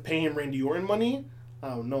to pay him Randy Orton money, I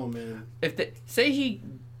don't know, man. Say he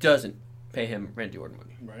doesn't pay him Randy Orton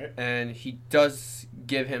money. Right. And he does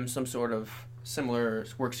give him some sort of similar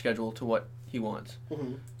work schedule to what he wants.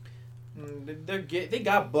 They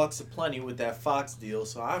got bucks aplenty with that Fox deal,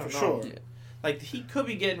 so I don't know. Sure. Yeah. Like, he could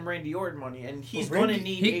be getting Randy Orton money, and he's going to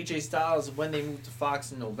need AJ Styles when they move to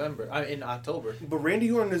Fox in October. But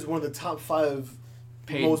Randy Orton is one of the top 5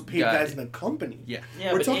 most paid guys in the company. Yeah.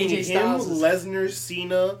 We're talking AJ him, Styles Lesnar,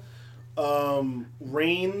 Cena,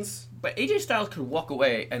 Reigns. But AJ Styles could walk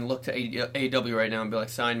away and look to AEW right now and be like,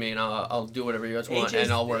 sign me and I'll do whatever you guys want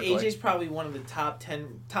and I'll work. AJ's probably one of the top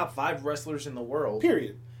 5 wrestlers in the world.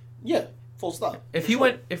 Period. Yeah. Full stop. If he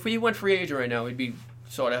went free agent right now, he'd be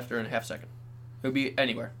sought after in a half second. It would be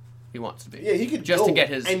anywhere he wants to be. Yeah, he could just go to get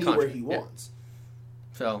his anywhere contract. he wants.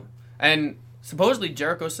 Yeah. So, and supposedly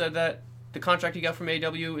Jericho said that the contract he got from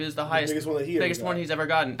AEW is the highest, biggest one he's ever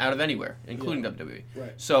gotten out of anywhere, including WWE.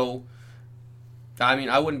 Right. So, I mean,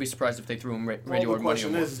 I wouldn't be surprised if they threw him Randy Orton money. The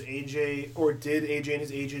question is AJ, or did AJ and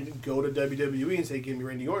his agent go to WWE and say, give me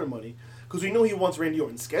Randy Orton money? Because we know he wants Randy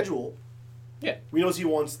Orton's schedule. Yeah. We know he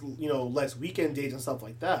wants, less weekend dates and stuff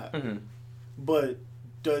like that. Mm-hmm. But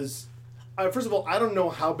does... first of all, I don't know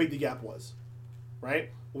how big the gap was, right?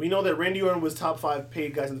 We know that Randy Orton was top 5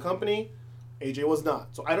 paid guys in the company. AJ was not.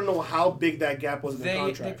 So I don't know how big that gap was in the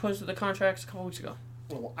contract. They posted the contracts a couple weeks ago.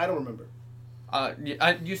 Well, I don't remember.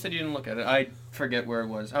 You said you didn't look at it. I forget where it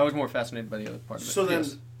was. I was more fascinated by the other part of it. So then,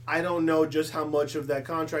 I don't know just how much of that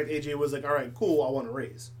contract AJ was like, all right, cool, I want a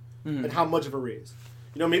raise. Mm-hmm. And how much of a raise.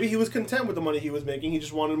 Maybe he was content with the money he was making. He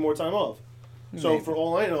just wanted more time off. So for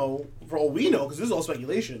all we know, because this is all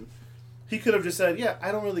speculation, he could have just said, yeah,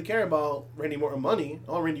 I don't really care about Randy Orton money.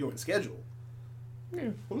 I want Randy Orton's schedule. Yeah.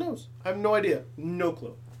 Who knows? I have no idea. No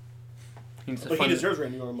clue. He deserves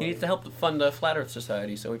Randy Orton money. He needs to help fund the Flat Earth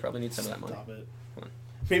Society, so he probably needs some of that money. Stop it.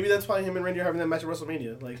 Maybe that's why him and Randy are having that match at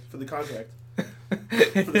WrestleMania, like, for the contract.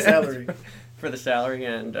 For the salary. For the salary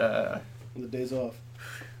and the days off.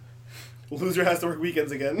 Loser has to work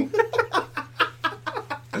weekends again.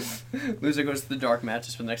 Loser goes to the dark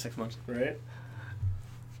matches for the next 6 months. Right.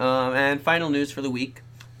 And final news for the week.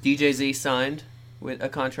 DJZ signed with a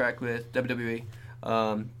contract with WWE.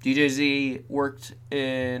 DJZ worked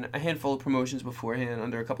in a handful of promotions beforehand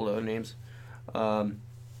under a couple of other names.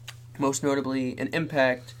 Most notably in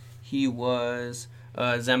Impact, he was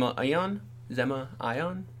Zema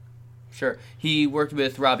Ion? Sure. He worked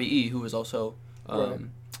with Robbie E., who was also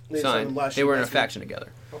signed. They were in a faction together.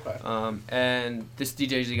 Okay. And this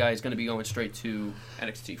DJZ guy is going to be going straight to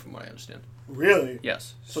NXT, from what I understand. Really?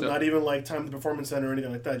 Yes. So not even like Time at the Performance Center or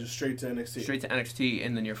anything like that, just straight to NXT? Straight to NXT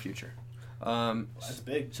in the near future. That's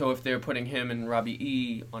big. So if they're putting him and Robbie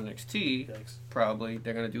E on NXT, Yikes. probably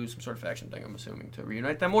they're going to do some sort of faction thing, I'm assuming, to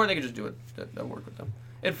reunite them. Or they could just do it. They'll work with them.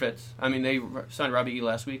 It fits. I mean, they signed Robbie E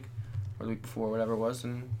last week, or the week before, whatever it was,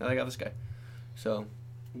 and now they got this guy. So,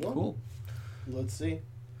 cool. Let's see.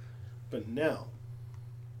 But now,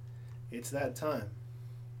 it's that time.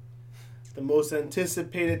 The most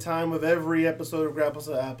anticipated time of every episode of Grapples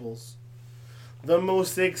to Apples. The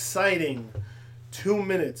most exciting 2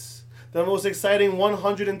 minutes the most exciting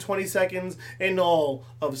 120 seconds in all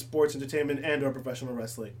of sports entertainment and or professional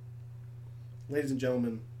wrestling. Ladies and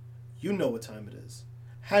gentlemen, you know what time it is.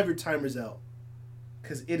 Have your timers out,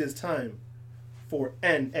 because it is time for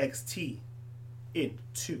NXT in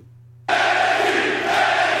 2.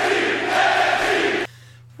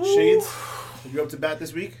 Shades, are you up to bat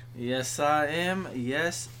this week? Yes, I am.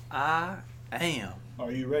 Yes, I am.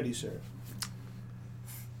 Are you ready, sir?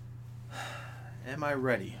 Am I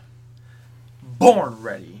ready? Born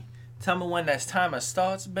ready. Tell me when that timer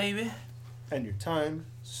starts, baby. And your time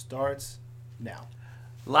starts now.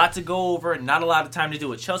 Lot to go over, not a lot of time to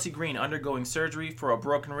do it. Chelsea Green undergoing surgery for a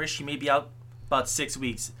broken wrist. She may be out about 6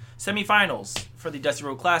 weeks. Semifinals for the Dusty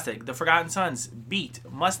Road Classic. The Forgotten Sons beat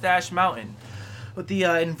Mustache Mountain with the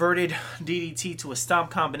inverted DDT to a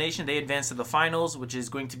stomp combination. They advance to the finals, which is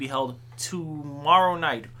going to be held tomorrow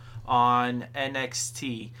night on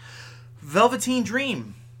NXT. Velveteen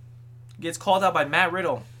Dream gets called out by Matt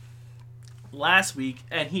Riddle last week,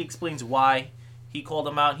 and he explains why he called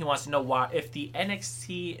him out. He wants to know why, if the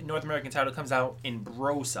NXT North American title comes out in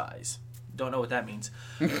bro size. Don't know what that means.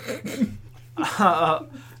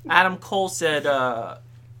 Adam Cole said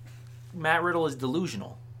Matt Riddle is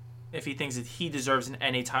delusional if he thinks that he deserves an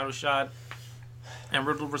NA title shot. And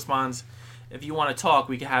Riddle responds, if you want to talk,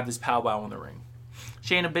 we can have this powwow in the ring.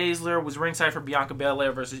 Shayna Baszler was ringside for Bianca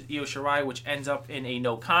Belair versus Io Shirai, which ends up in a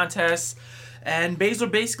no contest. And Baszler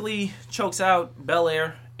basically chokes out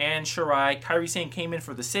Belair and Shirai. Kairi Sane came in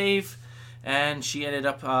for the save, and she ended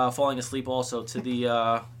up falling asleep also to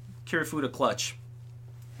the Kirifuda clutch.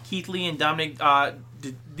 Keith Lee and Dominic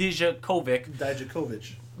Dijakovic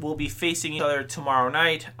will be facing each other tomorrow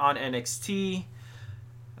night on NXT.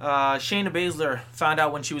 Shayna Baszler found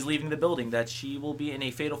out when she was leaving the building that she will be in a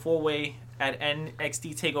fatal 4-way at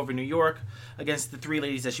NXT TakeOver New York against the 3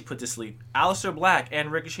 ladies that she put to sleep. Aleister Black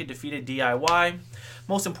and Ricochet defeated DIY.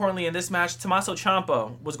 Most importantly in this match, Tommaso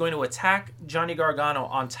Ciampa was going to attack Johnny Gargano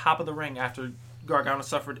on top of the ring after Gargano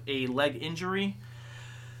suffered a leg injury.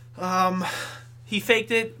 He faked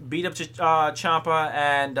it, beat up Ciampa,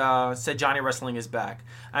 and said Johnny Wrestling is back.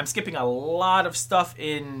 I'm skipping a lot of stuff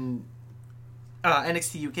in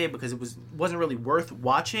NXT UK because it wasn't really worth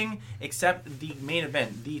watching, except the main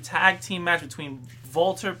event, the tag team match between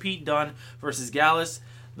Walter, Pete Dunne versus Gallus.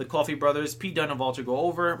 The Coffey brothers, Pete Dunne and Walter, go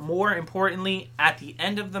over. More importantly, at the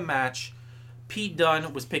end of the match, Pete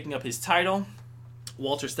Dunne was picking up his title.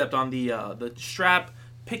 Walter stepped on the strap,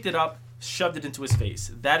 picked it up, shoved it into his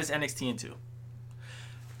face. That is NXT in 2.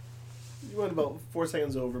 You went about 4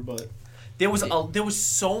 seconds over, but there was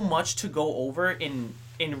so much to go over in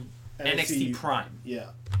NXT Prime.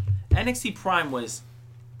 Yeah. NXT Prime was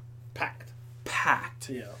packed.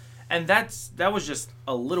 Yeah. And that was just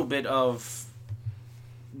a little bit of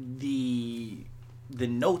the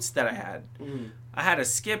notes that I had. Mm. I had to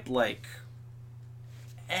skip like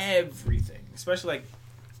everything, especially like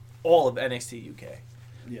all of NXT UK.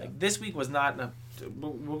 Yeah. Like, this week was not.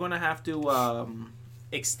 We're gonna have to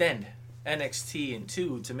extend NXT in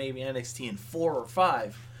 2 to maybe NXT in 4 or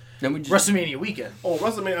 5. Then we just WrestleMania weekend. Oh,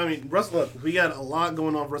 WrestleMania! I mean, look, we got a lot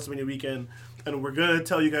going on for WrestleMania weekend, and we're gonna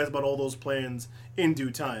tell you guys about all those plans in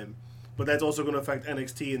due time. But that's also gonna affect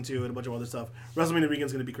NXT and 2 and a bunch of other stuff. WrestleMania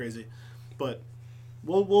weekend's gonna be crazy, but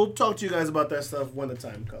we'll talk to you guys about that stuff when the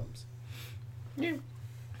time comes. Yeah.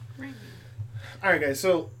 All right, guys.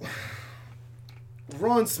 So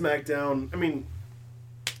Raw and SmackDown. I mean,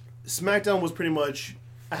 SmackDown was pretty much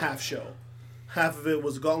a half show. Half of it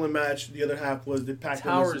was a gauntlet match. The other half was the Pac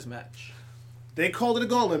Towers match. They called it a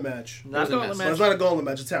gauntlet match. Not a gauntlet match. It's not a gauntlet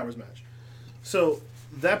match. It's a Towers match. So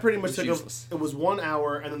that pretty much took up. Useless. It was 1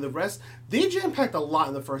 hour, and then the rest. They jam-packed a lot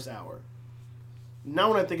in the first hour. Now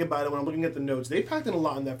when I think about it, when I'm looking at the notes, they packed in a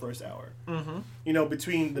lot in that first hour. Mm-hmm. You know,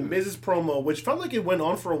 between the Miz's promo, which felt like it went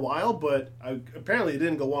on for a while, but apparently it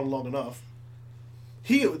didn't go on long enough.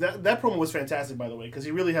 That promo was fantastic, by the way, because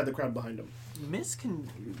he really had the crowd behind him. Miz can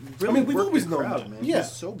I mean, we've work always the known crowd, that. man. Yeah.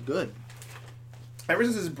 He's so good. Ever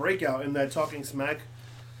since his breakout in that Talking Smack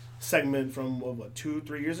segment from, what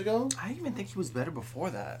 2-3 years ago? I even think he was better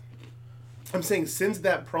before that. I'm saying since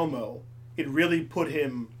that promo, it really put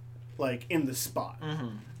him, like, in the spot.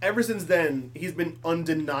 Mm-hmm. Ever since then, he's been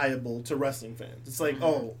undeniable to wrestling fans. It's like,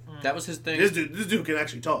 oh, That was his thing. this dude can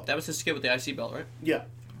actually talk. That was his skit with the IC belt, right? Yeah.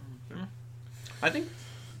 I think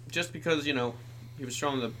just because, he was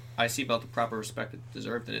showing the IC belt the proper respect it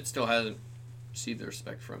deserved, and it still hasn't received the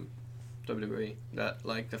respect from WWE. That,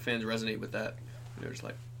 like, the fans resonate with that. And they're just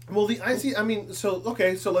like... Well, the IC, I mean, so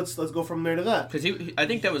let's go from there to that. Because I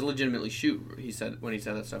think that was legitimately shoot, he said, when he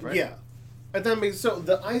said that stuff, right? Yeah. And that makes, so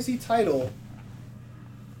the IC title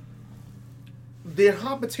they're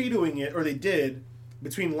hot potatoing it, or they did,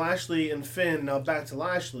 between Lashley and Finn. Now back to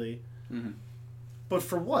Lashley, but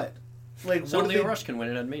for what? Like, So what Leo they... Rush can win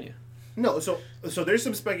it at Mania. No, so there's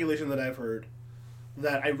some speculation that I've heard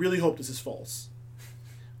that I really hope this is false.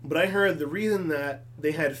 But I heard the reason that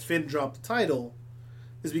they had Finn drop the title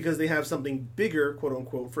is because they have something bigger, quote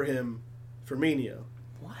unquote, for him for Mania.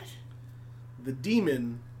 What? The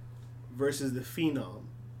Demon versus the Phenom.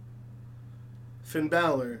 Finn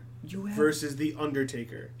Balor versus the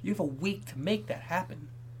Undertaker. You have a week to make that happen.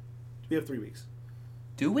 We have 3 weeks.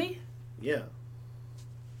 Do we? Yeah.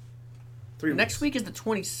 3 Next weeks. week is the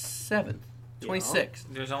 27th, 26th.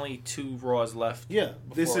 There's only 2 Raws left. Yeah,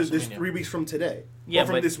 this before is this WrestleMania. 3 weeks from today. Yeah, Or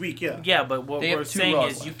from but- this week. Yeah. Yeah, but what They we're have 2 saying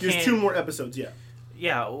Raws is you left. There's can't. 2 more episodes. Yeah.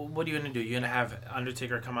 Yeah, what are you gonna do? You're gonna have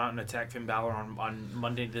Undertaker come out and attack Finn Balor on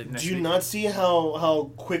Monday the next Do you week? not see how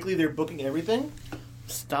quickly they're booking everything?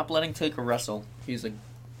 Stop letting Taker wrestle.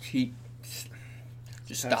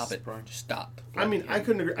 Just stop it. Brian. Just stop. I mean, I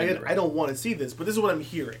couldn't agree. I don't want to see this, but this is what I'm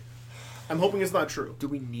hearing. I'm hoping it's not true. Do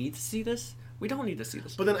we need to see this? We don't need to see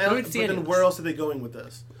this. But then, We don't need to see any of where this. else are they going with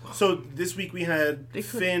this? So this week we had They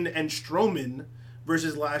could- Finn and Strowman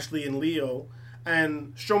versus Lashley and Leo,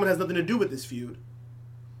 and Strowman has nothing to do with this feud.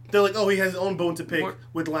 They're like, oh, he has his own bone to pick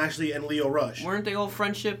with Lashley and Leo Rush. Weren't they all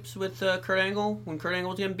friendships with Kurt Angle when Kurt Angle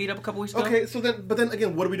was getting beat up a couple weeks ago? Okay, so then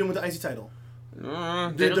again, what are we doing with the IC title?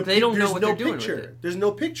 They don't know what they're doing picture. with it. There's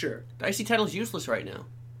no picture. The IC title's useless right now.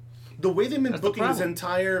 The way they've been That's the booking this problem.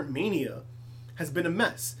 entire Mania has been a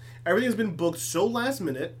mess. Everything has been booked so last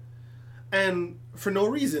minute and for no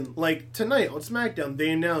reason. Like tonight on SmackDown, they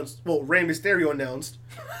announced, Rey Mysterio announced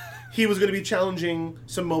he was going to be challenging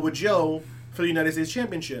Samoa Joe for the United States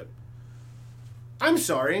Championship. I'm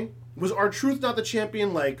sorry, was R-Truth not the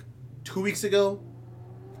champion like 2 weeks ago?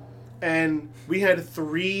 And we had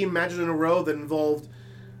 3 matches in a row that involved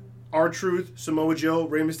R-Truth, Samoa Joe,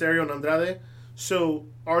 Rey Mysterio, and Andrade. So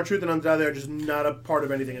R-Truth and Andrade are just not a part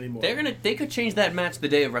of anything anymore. They could change that match the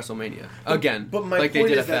day of WrestleMania again. But my like point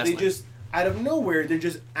they did is at that they Fastlane. just, out of nowhere, they're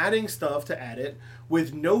just adding stuff to add it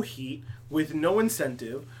with no heat, with no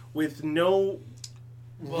incentive, with no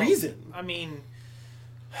reason. I mean,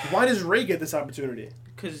 Why does Ray get this opportunity?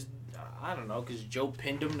 because I don't know, because Joe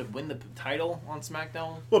pinned him to win the title on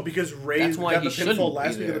SmackDown. Well, because Ray That's why got he the shouldn't pinfall be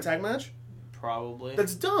last week in the there. tag match? Probably.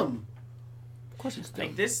 That's dumb. Of course it's dumb.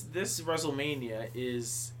 Like this WrestleMania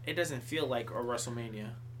it doesn't feel like a WrestleMania.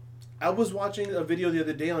 I was watching a video the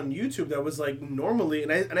other day on YouTube that was like normally,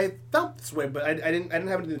 and I felt this way, but I didn't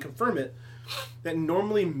have anything to confirm it. That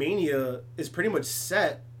normally Mania is pretty much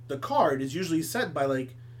set. The card is usually set by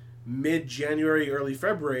like mid-January, early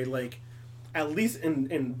February, like at least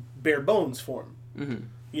in bare bones form. Mm-hmm.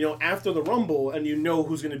 You know, after the Rumble, and you know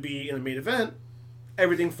who's going to be in the main event,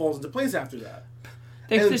 everything falls into place after that.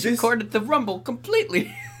 They and disregarded the Rumble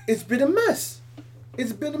completely. It's been a mess.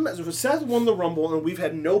 It's been a mess. Seth won the Rumble, and we've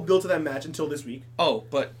had no build to that match until this week. Oh,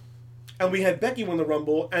 but And we had Becky win the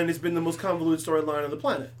Rumble, and it's been the most convoluted storyline on the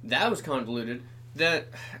planet. that was convoluted.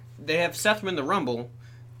 They have Seth win the Rumble.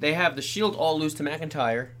 They have the Shield all lose to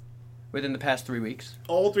McIntyre within the past 3 weeks.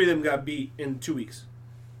 All 3 of them got beat in 2 weeks.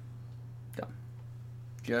 Dumb.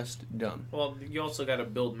 Just dumb. Well, you also got to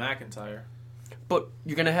build McIntyre. But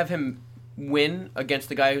you're going to have him win against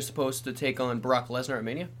the guy who's supposed to take on Brock Lesnar at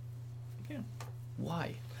Mania? Yeah.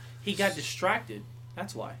 Why? He got distracted.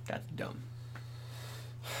 That's why. That's dumb.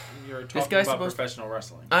 You're This talking guy's about supposed- professional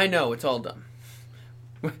wrestling. I know, it's all dumb.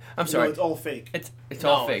 I'm sorry. No, it's all fake. It's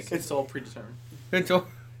all fake. It's all predetermined. It's all...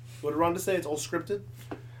 What did Ronda say? It's all scripted?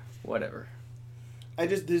 Whatever.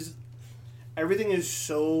 Everything is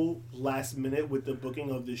so last minute with the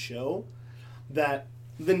booking of the show that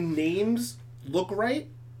the names look right,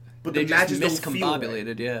 but They the just matches don't feel right.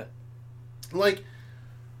 miscombobulated, yeah. Like,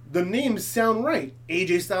 the names sound right.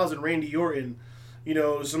 AJ Styles and Randy Orton, you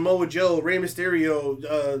know, Samoa Joe, Rey Mysterio,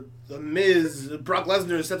 The Miz, Brock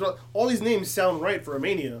Lesnar, Seth Rollins. All these names sound right for a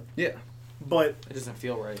Mania, Yeah. but It doesn't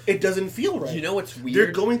feel right. it doesn't feel right. You know what's weird?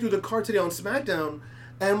 They're going through the card today on SmackDown,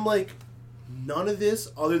 and I'm like, none of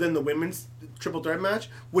this, other than the women's triple threat match,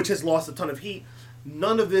 which has lost a ton of heat,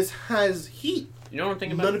 none of this has heat. You know what I'm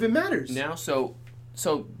thinking about? None of it matters. Now, so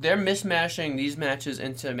they're mismashing these matches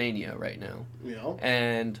into Mania right now. You know?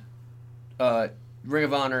 And Ring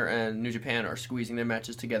of Honor and New Japan are squeezing their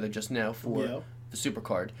matches together just now for Yeah. the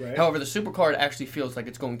Supercard. Right. However, the Supercard actually feels like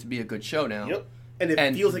it's going to be a good show now. Yep. And it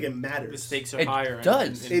And feels like it The matters. stakes are It higher.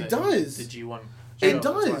 does. It does. The G1. It show.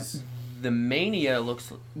 does. The Mania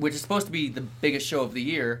looks, which is supposed to be the biggest show of the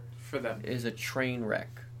year, For them. is a train wreck.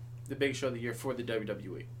 The big show of the year for the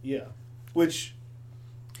WWE. Yeah. Which,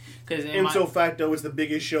 Because in so facto, is the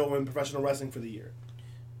biggest show in professional wrestling for the year.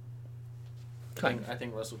 I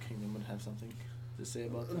think Wrestle Kingdom would have something to say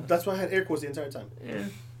about that. That's why I had air quotes the entire time. Yeah.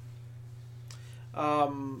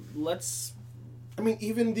 Let's. I mean,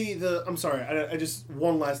 even the I'm sorry, I just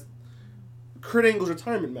one last Kurt Angle's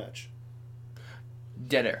retirement match.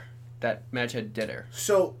 Dead air. That match had dead air.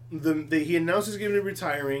 So he announced he's going to be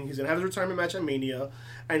retiring. He's going to have his retirement match at Mania,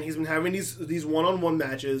 and he's been having these one-on-one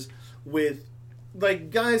matches with like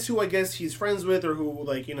guys who I guess he's friends with or who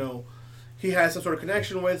like he has some sort of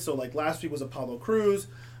connection with. So like last week was Apollo Crews,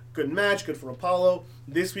 good match, good for Apollo.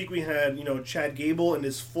 This week we had Chad Gable in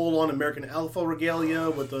his full-on American Alpha regalia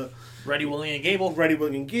with the Ready, William, and Gable. Ready,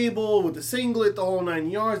 William, Gable with the singlet, the whole 9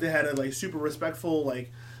 yards. They had a like super respectful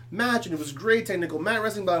like match, and it was great, technical mat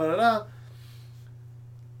wrestling, blah, blah, blah.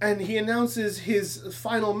 And he announces his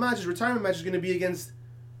final match, his retirement match, is going to be against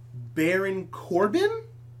Baron Corbin?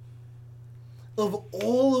 Of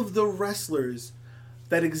all of the wrestlers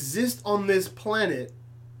that exist on this planet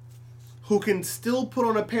who can still put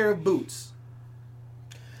on a pair of boots,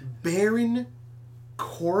 Baron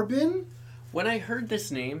Corbin? When I heard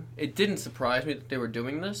this name, it didn't surprise me that they were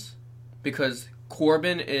doing this, because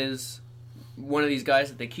Corbin is one of these guys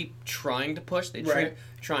that they keep trying to push. They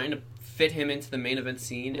trying to fit him into the main event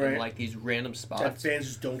scene in like these random That spots. fans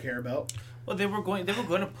just don't care about. Well, they were going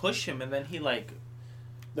to push him, and then he like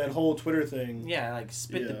That whole Twitter thing.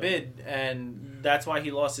 spit the bid, and that's why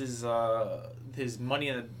he lost his Money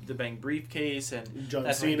in the Bank briefcase, and John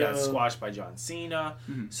that's when he Cena. got squashed by John Cena.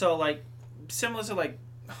 Mm-hmm. So like similar to like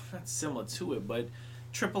not similar to it, but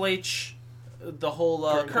Triple H, the whole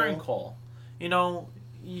curtain call.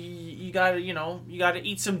 You gotta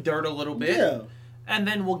eat some dirt a little bit, Yeah. and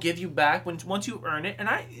then we'll give you back once you earn it. And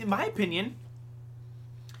in my opinion,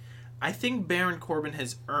 I think Baron Corbin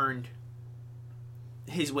has earned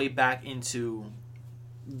his way back into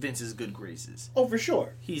Vince's good graces. Oh, for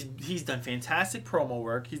sure. He's done fantastic promo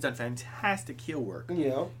work. He's done fantastic heel work.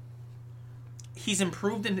 Yeah. He's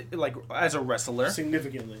improved as a wrestler.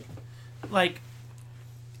 Significantly. Like,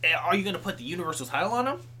 are you gonna put the Universal title on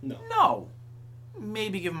him? No. No.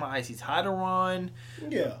 Maybe give him an IC title run.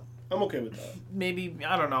 Yeah. I'm okay with that. Maybe,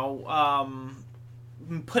 I don't know,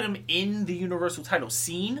 put him in the Universal title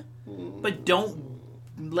scene, but don't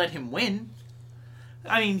let him win.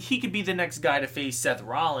 I mean, he could be the next guy to face Seth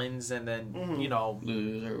Rollins and then,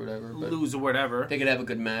 Lose or whatever. But lose or whatever. they could have a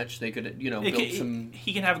good match. They could, build some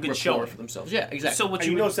He can have a good rapport show for themselves. Yeah, exactly. So what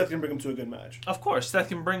And you Seth can bring him to a good match. Of course, Seth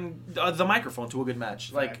can bring the microphone to a good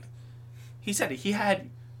match. Like, Fact. he said it. He had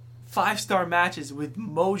 5-star matches with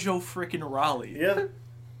Mojo freaking Raleigh. Yeah.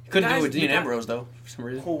 Couldn't do guys- it with the Dean guy- Ambrose, though, for some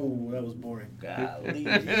reason. Oh, that was boring. Golly.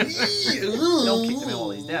 Don't kick him in while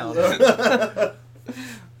he's down.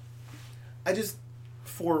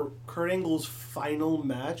 For Kurt Angle's final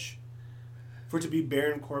match, for it to be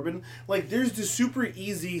Baron Corbin, like, there's the super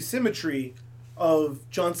easy symmetry of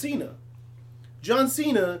John Cena. John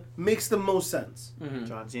Cena makes the most sense. Mm-hmm.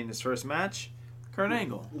 John Cena's first match, Kurt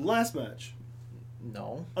Angle. Last match.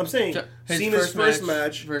 No. I'm saying His Cena's first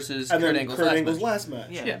match versus and Kurt then Angle's Kurt last Angle's match. last match.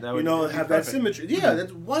 Yeah, that Have be that perfect. symmetry. Yeah,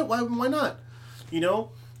 that's why not?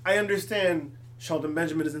 I understand Shelton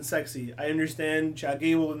Benjamin isn't sexy. I understand Chad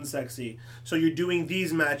Gable isn't sexy. So you're doing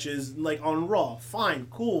these matches like on Raw. Fine,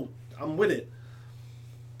 cool. I'm with it.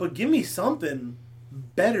 But give me something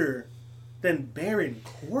better than Baron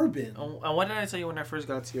Corbin. And what did I tell you when I first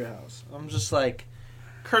got to your house? I'm just like,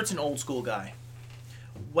 Kurt's an old school guy.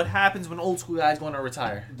 What happens when old school guys want to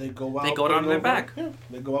retire? They go out. They go down putting their over- back. Yeah,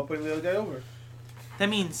 they go out putting the other guy over. That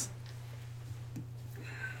means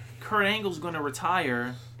Kurt Angle's going to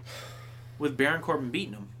retire with Baron Corbin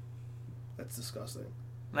beating him. That's disgusting.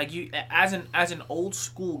 Like, you, as an old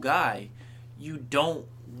school guy, you don't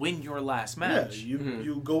win your last match. Yeah,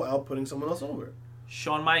 you go out putting someone else over.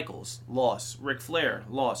 Shawn Michaels lost, Ric Flair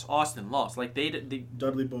lost, Austin lost. Like they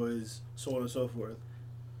Dudley Boys, so on and so forth.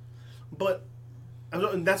 But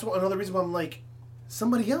and that's another reason why I'm like,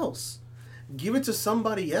 somebody else. Give it to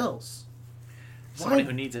somebody else. somebody Why-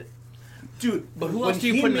 who needs it. Dude, But who when else do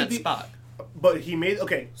you he put in made that the- spot? But he made...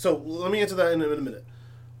 Okay, so let me answer that in a minute.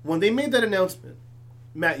 When they made that announcement,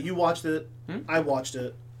 Matt, you watched it, I watched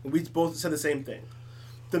it, and we both said the same thing.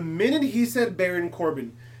 The minute he said Baron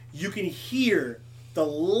Corbin, you can hear the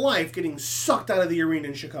life getting sucked out of the arena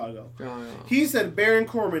in Chicago. Oh, yeah. He said Baron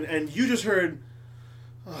Corbin, and you just heard,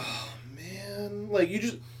 oh, man. Like, you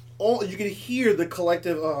could hear the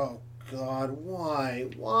collective, oh, God, why,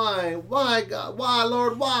 God, why,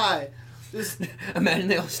 Lord, why? This... Imagine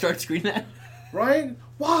they all start screaming that. Right?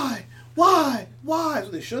 Why? That's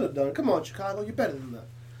what they should have done. Come on, Chicago, you're better than that.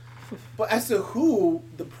 But as to who,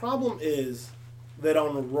 the problem is that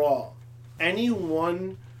on Raw,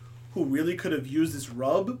 anyone who really could have used this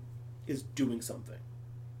rub is doing something.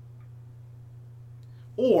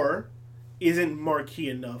 Or isn't marquee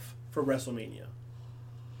enough for WrestleMania.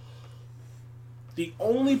 The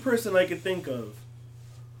only person I could think of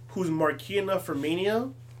who's marquee enough for Mania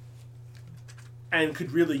and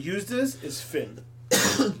could really use this is Finn.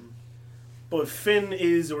 But Finn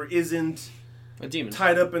is or isn't A demon.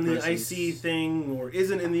 tied up in the Versus- IC thing or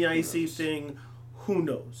isn't in the IC thing, who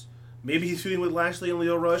knows? Maybe he's feuding with Lashley and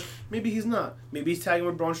Leo Rush. Maybe he's not. Maybe he's tagging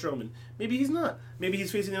with Braun Strowman. Maybe he's not. Maybe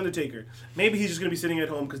he's facing The Undertaker. Maybe he's just going to be sitting at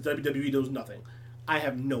home because WWE knows nothing. I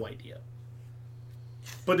have no idea.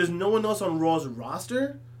 But there's no one else on Raw's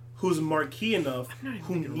roster who's marquee enough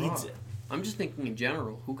who needs it. I'm just thinking in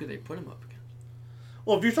general, who could they put him up against?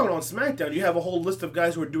 Well, if you're talking on SmackDown, you have a whole list of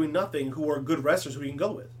guys who are doing nothing who are good wrestlers who you can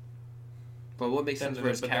go with. But what makes sense for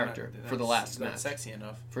his But character they're not- for the that's- last match? That's sexy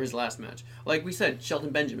enough. For his last match, like we said, Shelton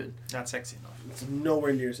Benjamin. Not sexy enough. It's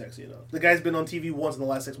nowhere near sexy enough. The guy's been on TV once in the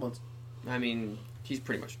last 6 months. I mean, he's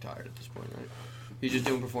pretty much retired at this point, right? He's just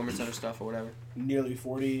doing performance center stuff or whatever. Nearly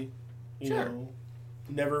 40. You Sure. know,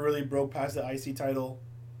 never really broke past the IC title.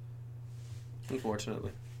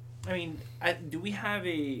 Unfortunately, I mean, do we have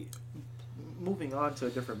a... Moving on to a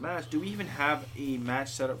different match, do we even have a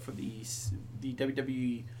match set up for the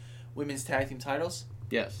WWE Women's Tag Team titles?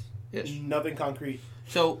 yes, ish. Nothing concrete.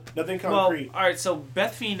 So Nothing Well, concrete all right, so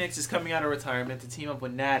Beth Phoenix is coming out of retirement to team up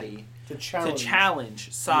with Natty to challenge. to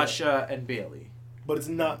challenge Sasha and Bailey. But it's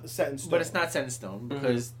not set in stone. But it's not set in stone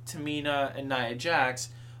because Tamina and Nia Jax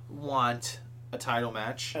want a title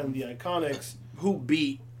match. And the Iconics Who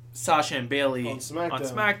beat Sasha and Bailey On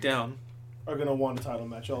SmackDown. SmackDown. are going to want a title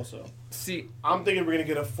match also. see, I'm thinking we're going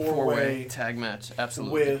to get a four-way tag match,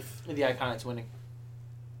 absolutely. with... The Iconics winning.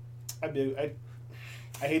 I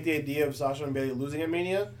hate the idea of Sasha and Bailey losing at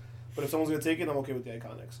Mania, but if someone's going to take it, I'm okay with the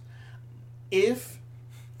Iconics. If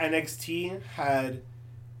NXT had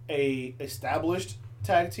a established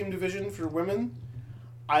tag team division for women,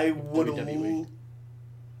 I would WWE.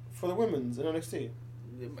 for the women's in NXT.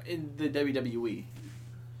 In the WWE.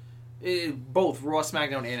 Both Raw,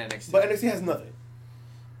 SmackDown, and NXT. But NXT has nothing.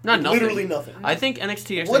 Not nothing. Literally nothing. I think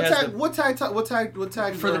NXT actually What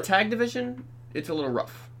tag for the tag division, it's a little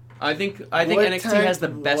rough. I think what NXT tag- has the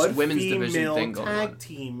best what women's division female thing going tag on.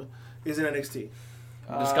 team is in NXT.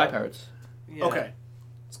 The Sky Pirates. Yeah. Okay.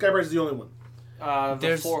 Skybright's is the only one. The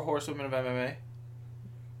There's- 4 Horsewomen of MMA.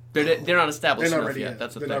 They're not established They're not enough ready yet. yet.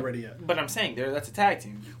 That's the They're thing. not ready yet. But I'm saying that's a tag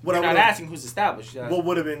team. What We're I not would've- asking who's established. What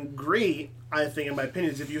would have been great, I think, in my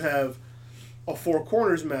opinion, is if you have a four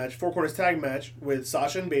corners tag match with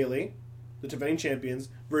Sasha and Bailey, the defending champions,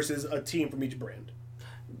 versus a team from each brand.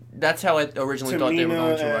 That's how I originally thought they were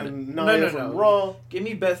going to run it. and No, Nia no, from no. Raw. Give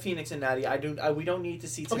me Beth Phoenix and Natty. We don't need to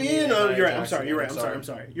see. Tamina Okay, and no, Nia you're right. Jax I'm sorry. You're right. again. I'm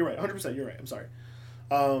sorry. You're right. 100%. You're right. I'm sorry.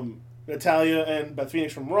 Natalia and Beth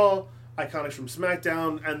Phoenix from Raw, Iconics from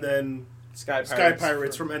SmackDown, and then Sky Sky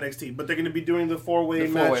Pirates from NXT. But they're going to be doing the four-way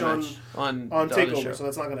The match, four-way on on the other Takeover, show. so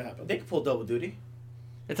that's not going to happen. They could pull double duty.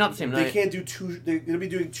 It's not the same They night. can't do two. They're going to be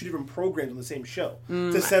doing two different programs on the same show.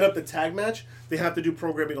 To set up the tag match, they have to do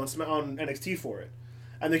programming on NXT for it,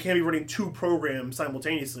 and they can't be running two programs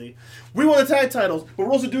simultaneously. We want the tag titles, but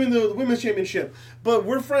we're also doing the women's championship. But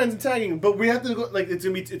we're friends and tagging. But we have to go. Like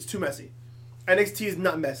it's too messy. NXT is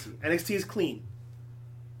not messy. NXT is clean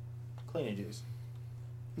Clean and juice.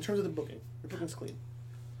 in terms of the booking. The booking's clean.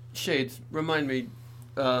 Shades, remind me.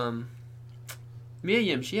 Mia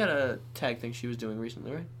Yim, she had a tag thing she was doing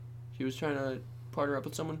recently, right? She was trying to partner up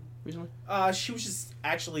with someone recently. She was just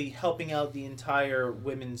actually helping out the entire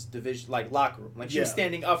women's division, like locker room. Like she was Yeah.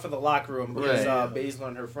 standing up for the locker room because Right. Baszler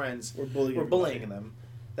and her friends We're bullying. were everybody. bullying them.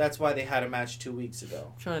 That's why they had a match 2 weeks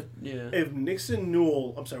ago. Trying to, yeah. If Nixon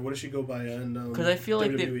Newell, I'm sorry, what does she go by? Because I feel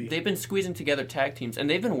like WWE? they've been squeezing together tag teams, and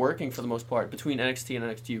they've been working for the most part between NXT and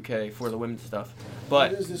NXT UK for the women's stuff.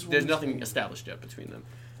 But What is this there's women's nothing thing? established yet between them.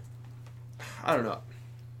 I don't know.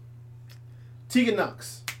 Tegan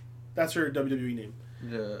Knox. That's her WWE name.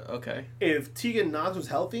 Okay. If Tegan Knox was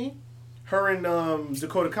healthy, her and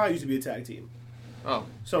Dakota Kai used to be a tag team. Oh.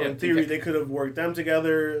 So yeah, in theory, okay. they could have worked them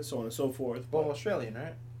together, so on and so forth. Both Australian,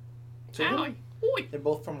 right? Owie. Oi. They're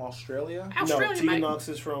both from Australia. No, Tegan Knox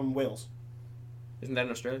is from Wales. Isn't that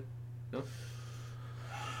in Australia?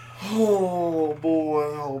 Oh boy!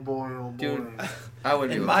 Oh boy! Oh boy! Dude, I would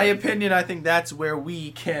be In with my that. opinion, I think that's where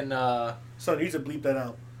we can. Son, you need to bleep that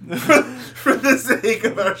out. For the sake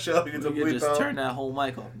of our show, you need to We could bleep just out. turn that whole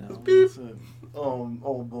mic off now. Beep. Oh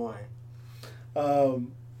boy.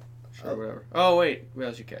 Sure, whatever. Oh, wait.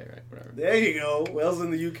 Wales, UK, right? Whatever. There you go. Wales in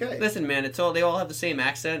the UK. Listen, man, they all have the same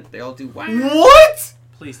accent. They all do wow. What?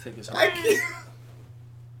 Please take us I home. can't.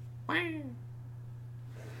 Wow.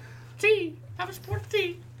 Tea. Have a sport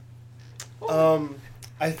tea.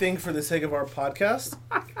 I think for the sake of our podcast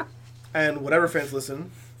and whatever fans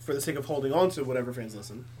listen, for the sake of holding on to whatever fans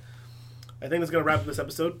listen, I think that's going to wrap up this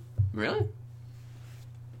episode. Really?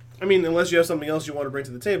 I mean, unless you have something else you want to bring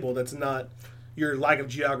to the table that's not your lack of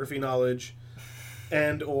geography knowledge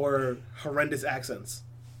and or horrendous accents.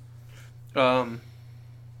 You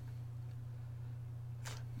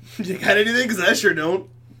got anything? Because I sure don't.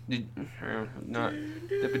 Not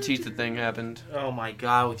the Batista thing happened. Oh my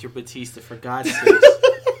god, with your Batista, for God's sake.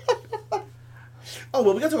 Oh,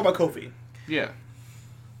 well, we got to talk about Kofi. Yeah.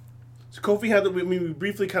 So Kofi had we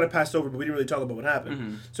briefly kind of passed over, but we didn't really talk about what happened.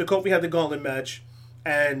 Mm-hmm. So Kofi had the gauntlet match,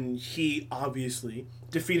 and he obviously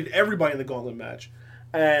defeated everybody in the gauntlet match.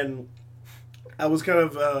 And I was kind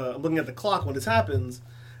of looking at the clock when this happens,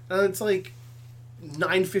 and it's like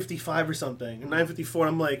 9:55 or something, and 9:54. And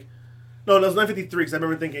I'm like, no, it was 9:53 because I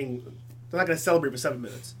remember thinking they're not going to celebrate for 7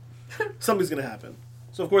 minutes. Something's going to happen.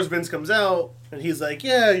 So of course Vince comes out, and he's like,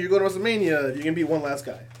 "Yeah, you're going to WrestleMania. You're going to beat one last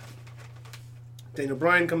guy." Daniel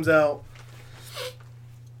Bryan comes out.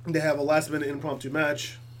 They have a last-minute impromptu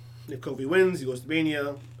match. If Kofi wins, he goes to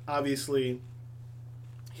Mania. Obviously,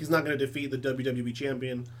 he's not going to defeat the WWE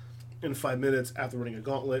Champion in 5 minutes after running a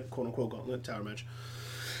gauntlet, quote-unquote gauntlet, tower match.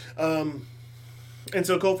 And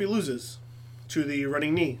so Kofi loses to the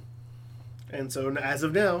running knee. And so as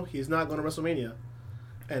of now, he's not going to WrestleMania.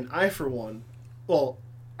 And I, for one, well,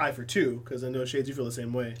 I, for two, because I know, Shades, you feel the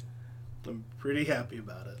same way, I'm pretty happy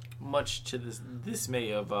about it. Much to the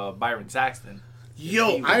dismay of Byron Saxton.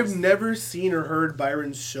 Yo, I've never seen or heard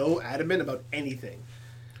Byron so adamant about anything.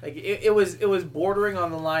 Like it was bordering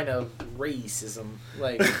on the line of racism.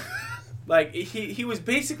 Like, like he was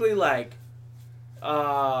basically like,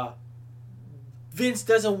 Vince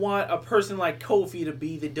doesn't want a person like Kofi to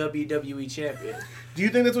be the WWE champion. Do you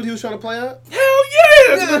think that's what he was trying to play at? Hell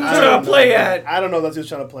yeah, that's what he's trying to play at. I don't know that's what he was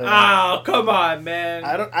trying to play at. Oh, come on, man.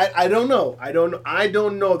 I don't know. I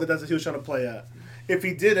don't know that that's what he was trying to play at. If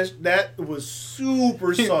he did, that was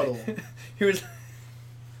super subtle. He was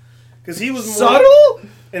Because he was more, subtle.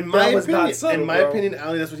 in my That was not opinion. subtle, in my bro. opinion,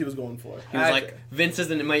 Ali, that's what he was going for. He was like, Vince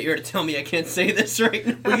isn't in my ear to tell me I can't say this right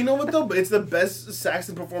now. But you know what though? But it's the best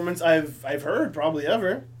Saxton performance I've heard probably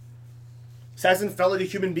ever. Saxton felt like a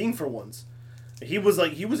human being for once. He was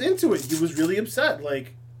into it. He was really upset,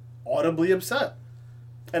 like audibly upset.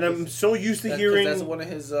 And I'm so used to hearing. That's one of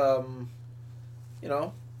his,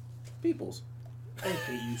 peoples. I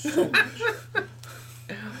hate you so much.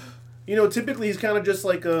 Typically he's kind of just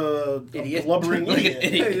like a Idiot. blubbering Like an idiot.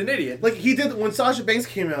 idiot. He's an idiot. Like he did when Sasha Banks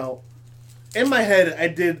came out. In my head, I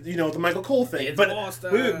did the Michael Cole thing, It's but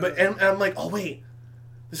Boston. and I'm like, oh wait,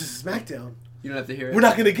 this is SmackDown. You don't have to hear it. We're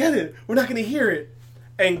not gonna get it. We're not gonna hear it.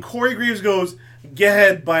 And Corey Graves goes, "Go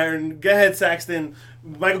ahead, Byron. Go ahead, Saxton.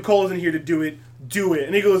 Michael Cole isn't here to do it. Do it."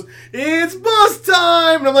 And he goes, "It's bus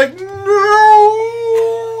time." And I'm like, "No."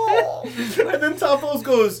 And then Tom Phillips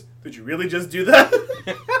goes, "Did you really just do that?"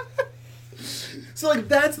 So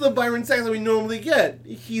that's the Byron Saxton we normally get.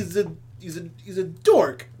 He's a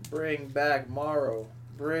dork. Bring back Morrow.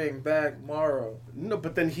 Bring back Morrow. No,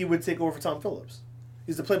 but then he would take over for Tom Phillips.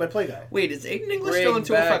 He's the play-by-play guy. Wait, is Aiden English Bring still in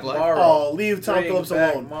 205 back Live? Morrow. Oh, leave Tom Bring Phillips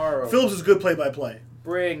back alone. Morrow. Phillips is good play-by-play.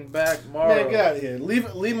 Bring back Morrow. Man, get out of here.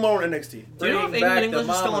 Leave Morrow in NXT. Do you know if Bring Aiden back English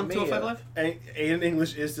the is still Mamma on 205 Mia. Live? Aiden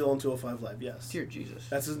English is still on 205 Live, yes. Dear Jesus.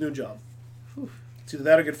 That's his new job. It's either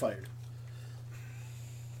that or get fired.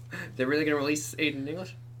 They're really going to release Aiden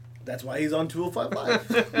English? That's why he's on 205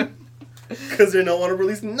 Live. Because they don't want to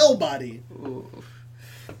release nobody. Ooh.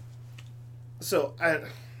 So,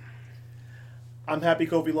 I'm happy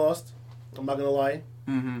Kofi lost. I'm not going to lie.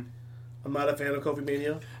 Mm-hmm. I'm not a fan of Kofi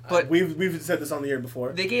Mania. But we've said this on the air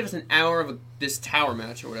before. they gave us an hour of this tower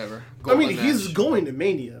match or whatever. I mean, Gauntlet he's match. going to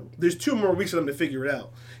Mania. There's 2 more weeks for them to figure it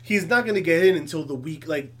out. He's not going to get in until the week,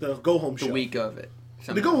 like the Go Home show. The week of it.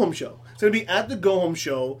 The Go Home show. It's going to be at the Go Home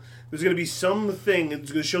show. There's going to be something.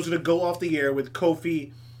 The show's going to go off the air with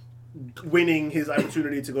Kofi winning his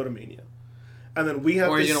opportunity to go to Mania. And then we have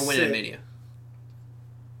Or to he's going to win sit- at Mania.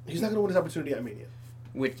 He's not going to win his opportunity at Mania.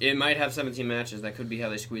 Which it might have 17 matches. That could be how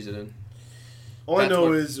they squeeze it in. All I That's know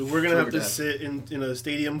what- is we're going to have to True sit in a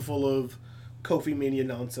stadium full of Kofi Mania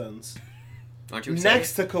nonsense. Aren't you excited?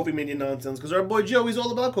 Next to Kofi Mania nonsense, because our boy Joey's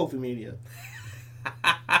all about Kofi Mania.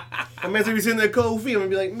 My man's gonna be sitting there, Kofi. I'm gonna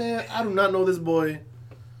be like, man, I do not know this boy.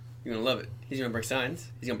 You're going to love it. He's going to bring signs.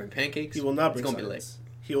 He's going to bring pancakes. He will not bring It's gonna signs.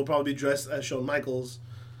 He will probably be dressed as Shawn Michaels,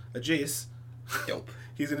 a Jace. be dope.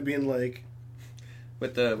 He's gonna be in like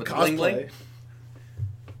With the bling bling. cosplay.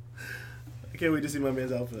 I can't wait to see my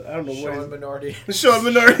man's outfit. I don't know Sean what Minority. he's... Sean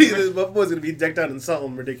Minority. My boy's gonna be decked out in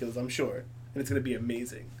something ridiculous, I'm sure, and it's gonna be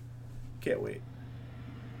amazing. Can't wait.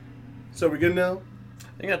 So we're good now?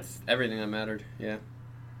 I think that's everything that mattered. Yeah.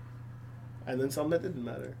 And then something that didn't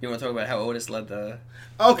matter. You want to talk about how Otis led the...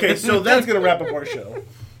 Okay, so that's going to wrap up our show.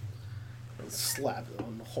 Slap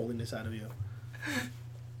on the holiness out of you.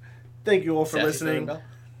 Thank you all for Sassy listening.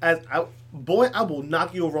 Southern Belle? I will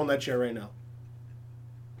knock you over on that chair right now.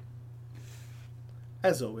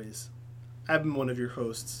 As always, I've been one of your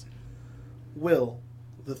hosts, Will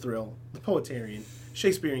the Thrill, the Poetarian,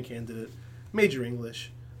 Shakespearean candidate, Major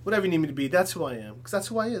English, whatever you need me to be. That's who I am, because that's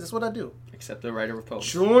who I is. That's what I do. Except the writer of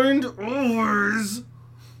poems. Joined always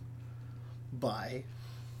by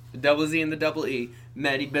The double Z and the double E.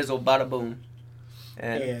 Maddie Bizzle, bada boom.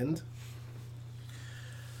 And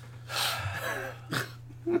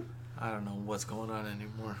I don't know what's going on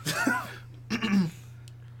anymore.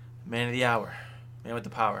 Man of the hour. Man with the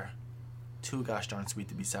power. Too gosh darn sweet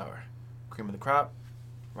to be sour. Cream of the crop.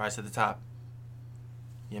 Rise to the top.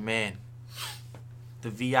 Your man. The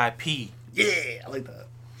VIP. Yeah, I like that.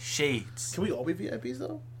 Shades. Can we all be VIPs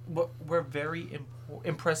though? We're very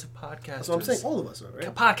impressive podcasters. That's what I'm saying. All of us are,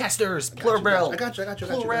 right? Podcasters. I got you. Plural. I got you.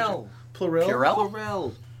 Plural. Plural.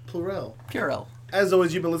 Purell? Plural. Purell. As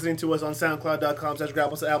always, you've been listening to us on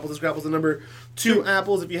SoundCloud.com/grapples2apples. That's grapples the number 2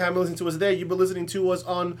 apples. If you haven't listened to us there, you've been listening to us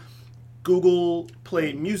on Google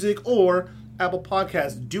Play Music or Apple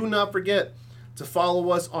Podcasts. Do not forget to follow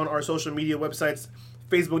us on our social media websites.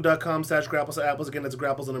 Facebook.com/grapples2apples. Again, that's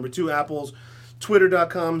grapples the number 2 apples.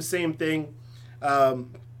 Twitter.com, same thing.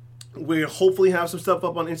 We hopefully have some stuff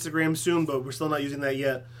up on Instagram soon, but we're still not using that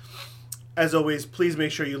yet. As always, please make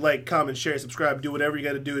sure you like, comment, share, subscribe, do whatever you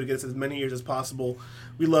got to do to get us as many ears as possible.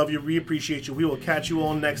 We love you. We appreciate you. We will catch you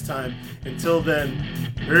all next time. Until then,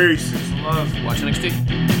 peace. Love. Watch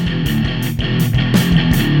NXT.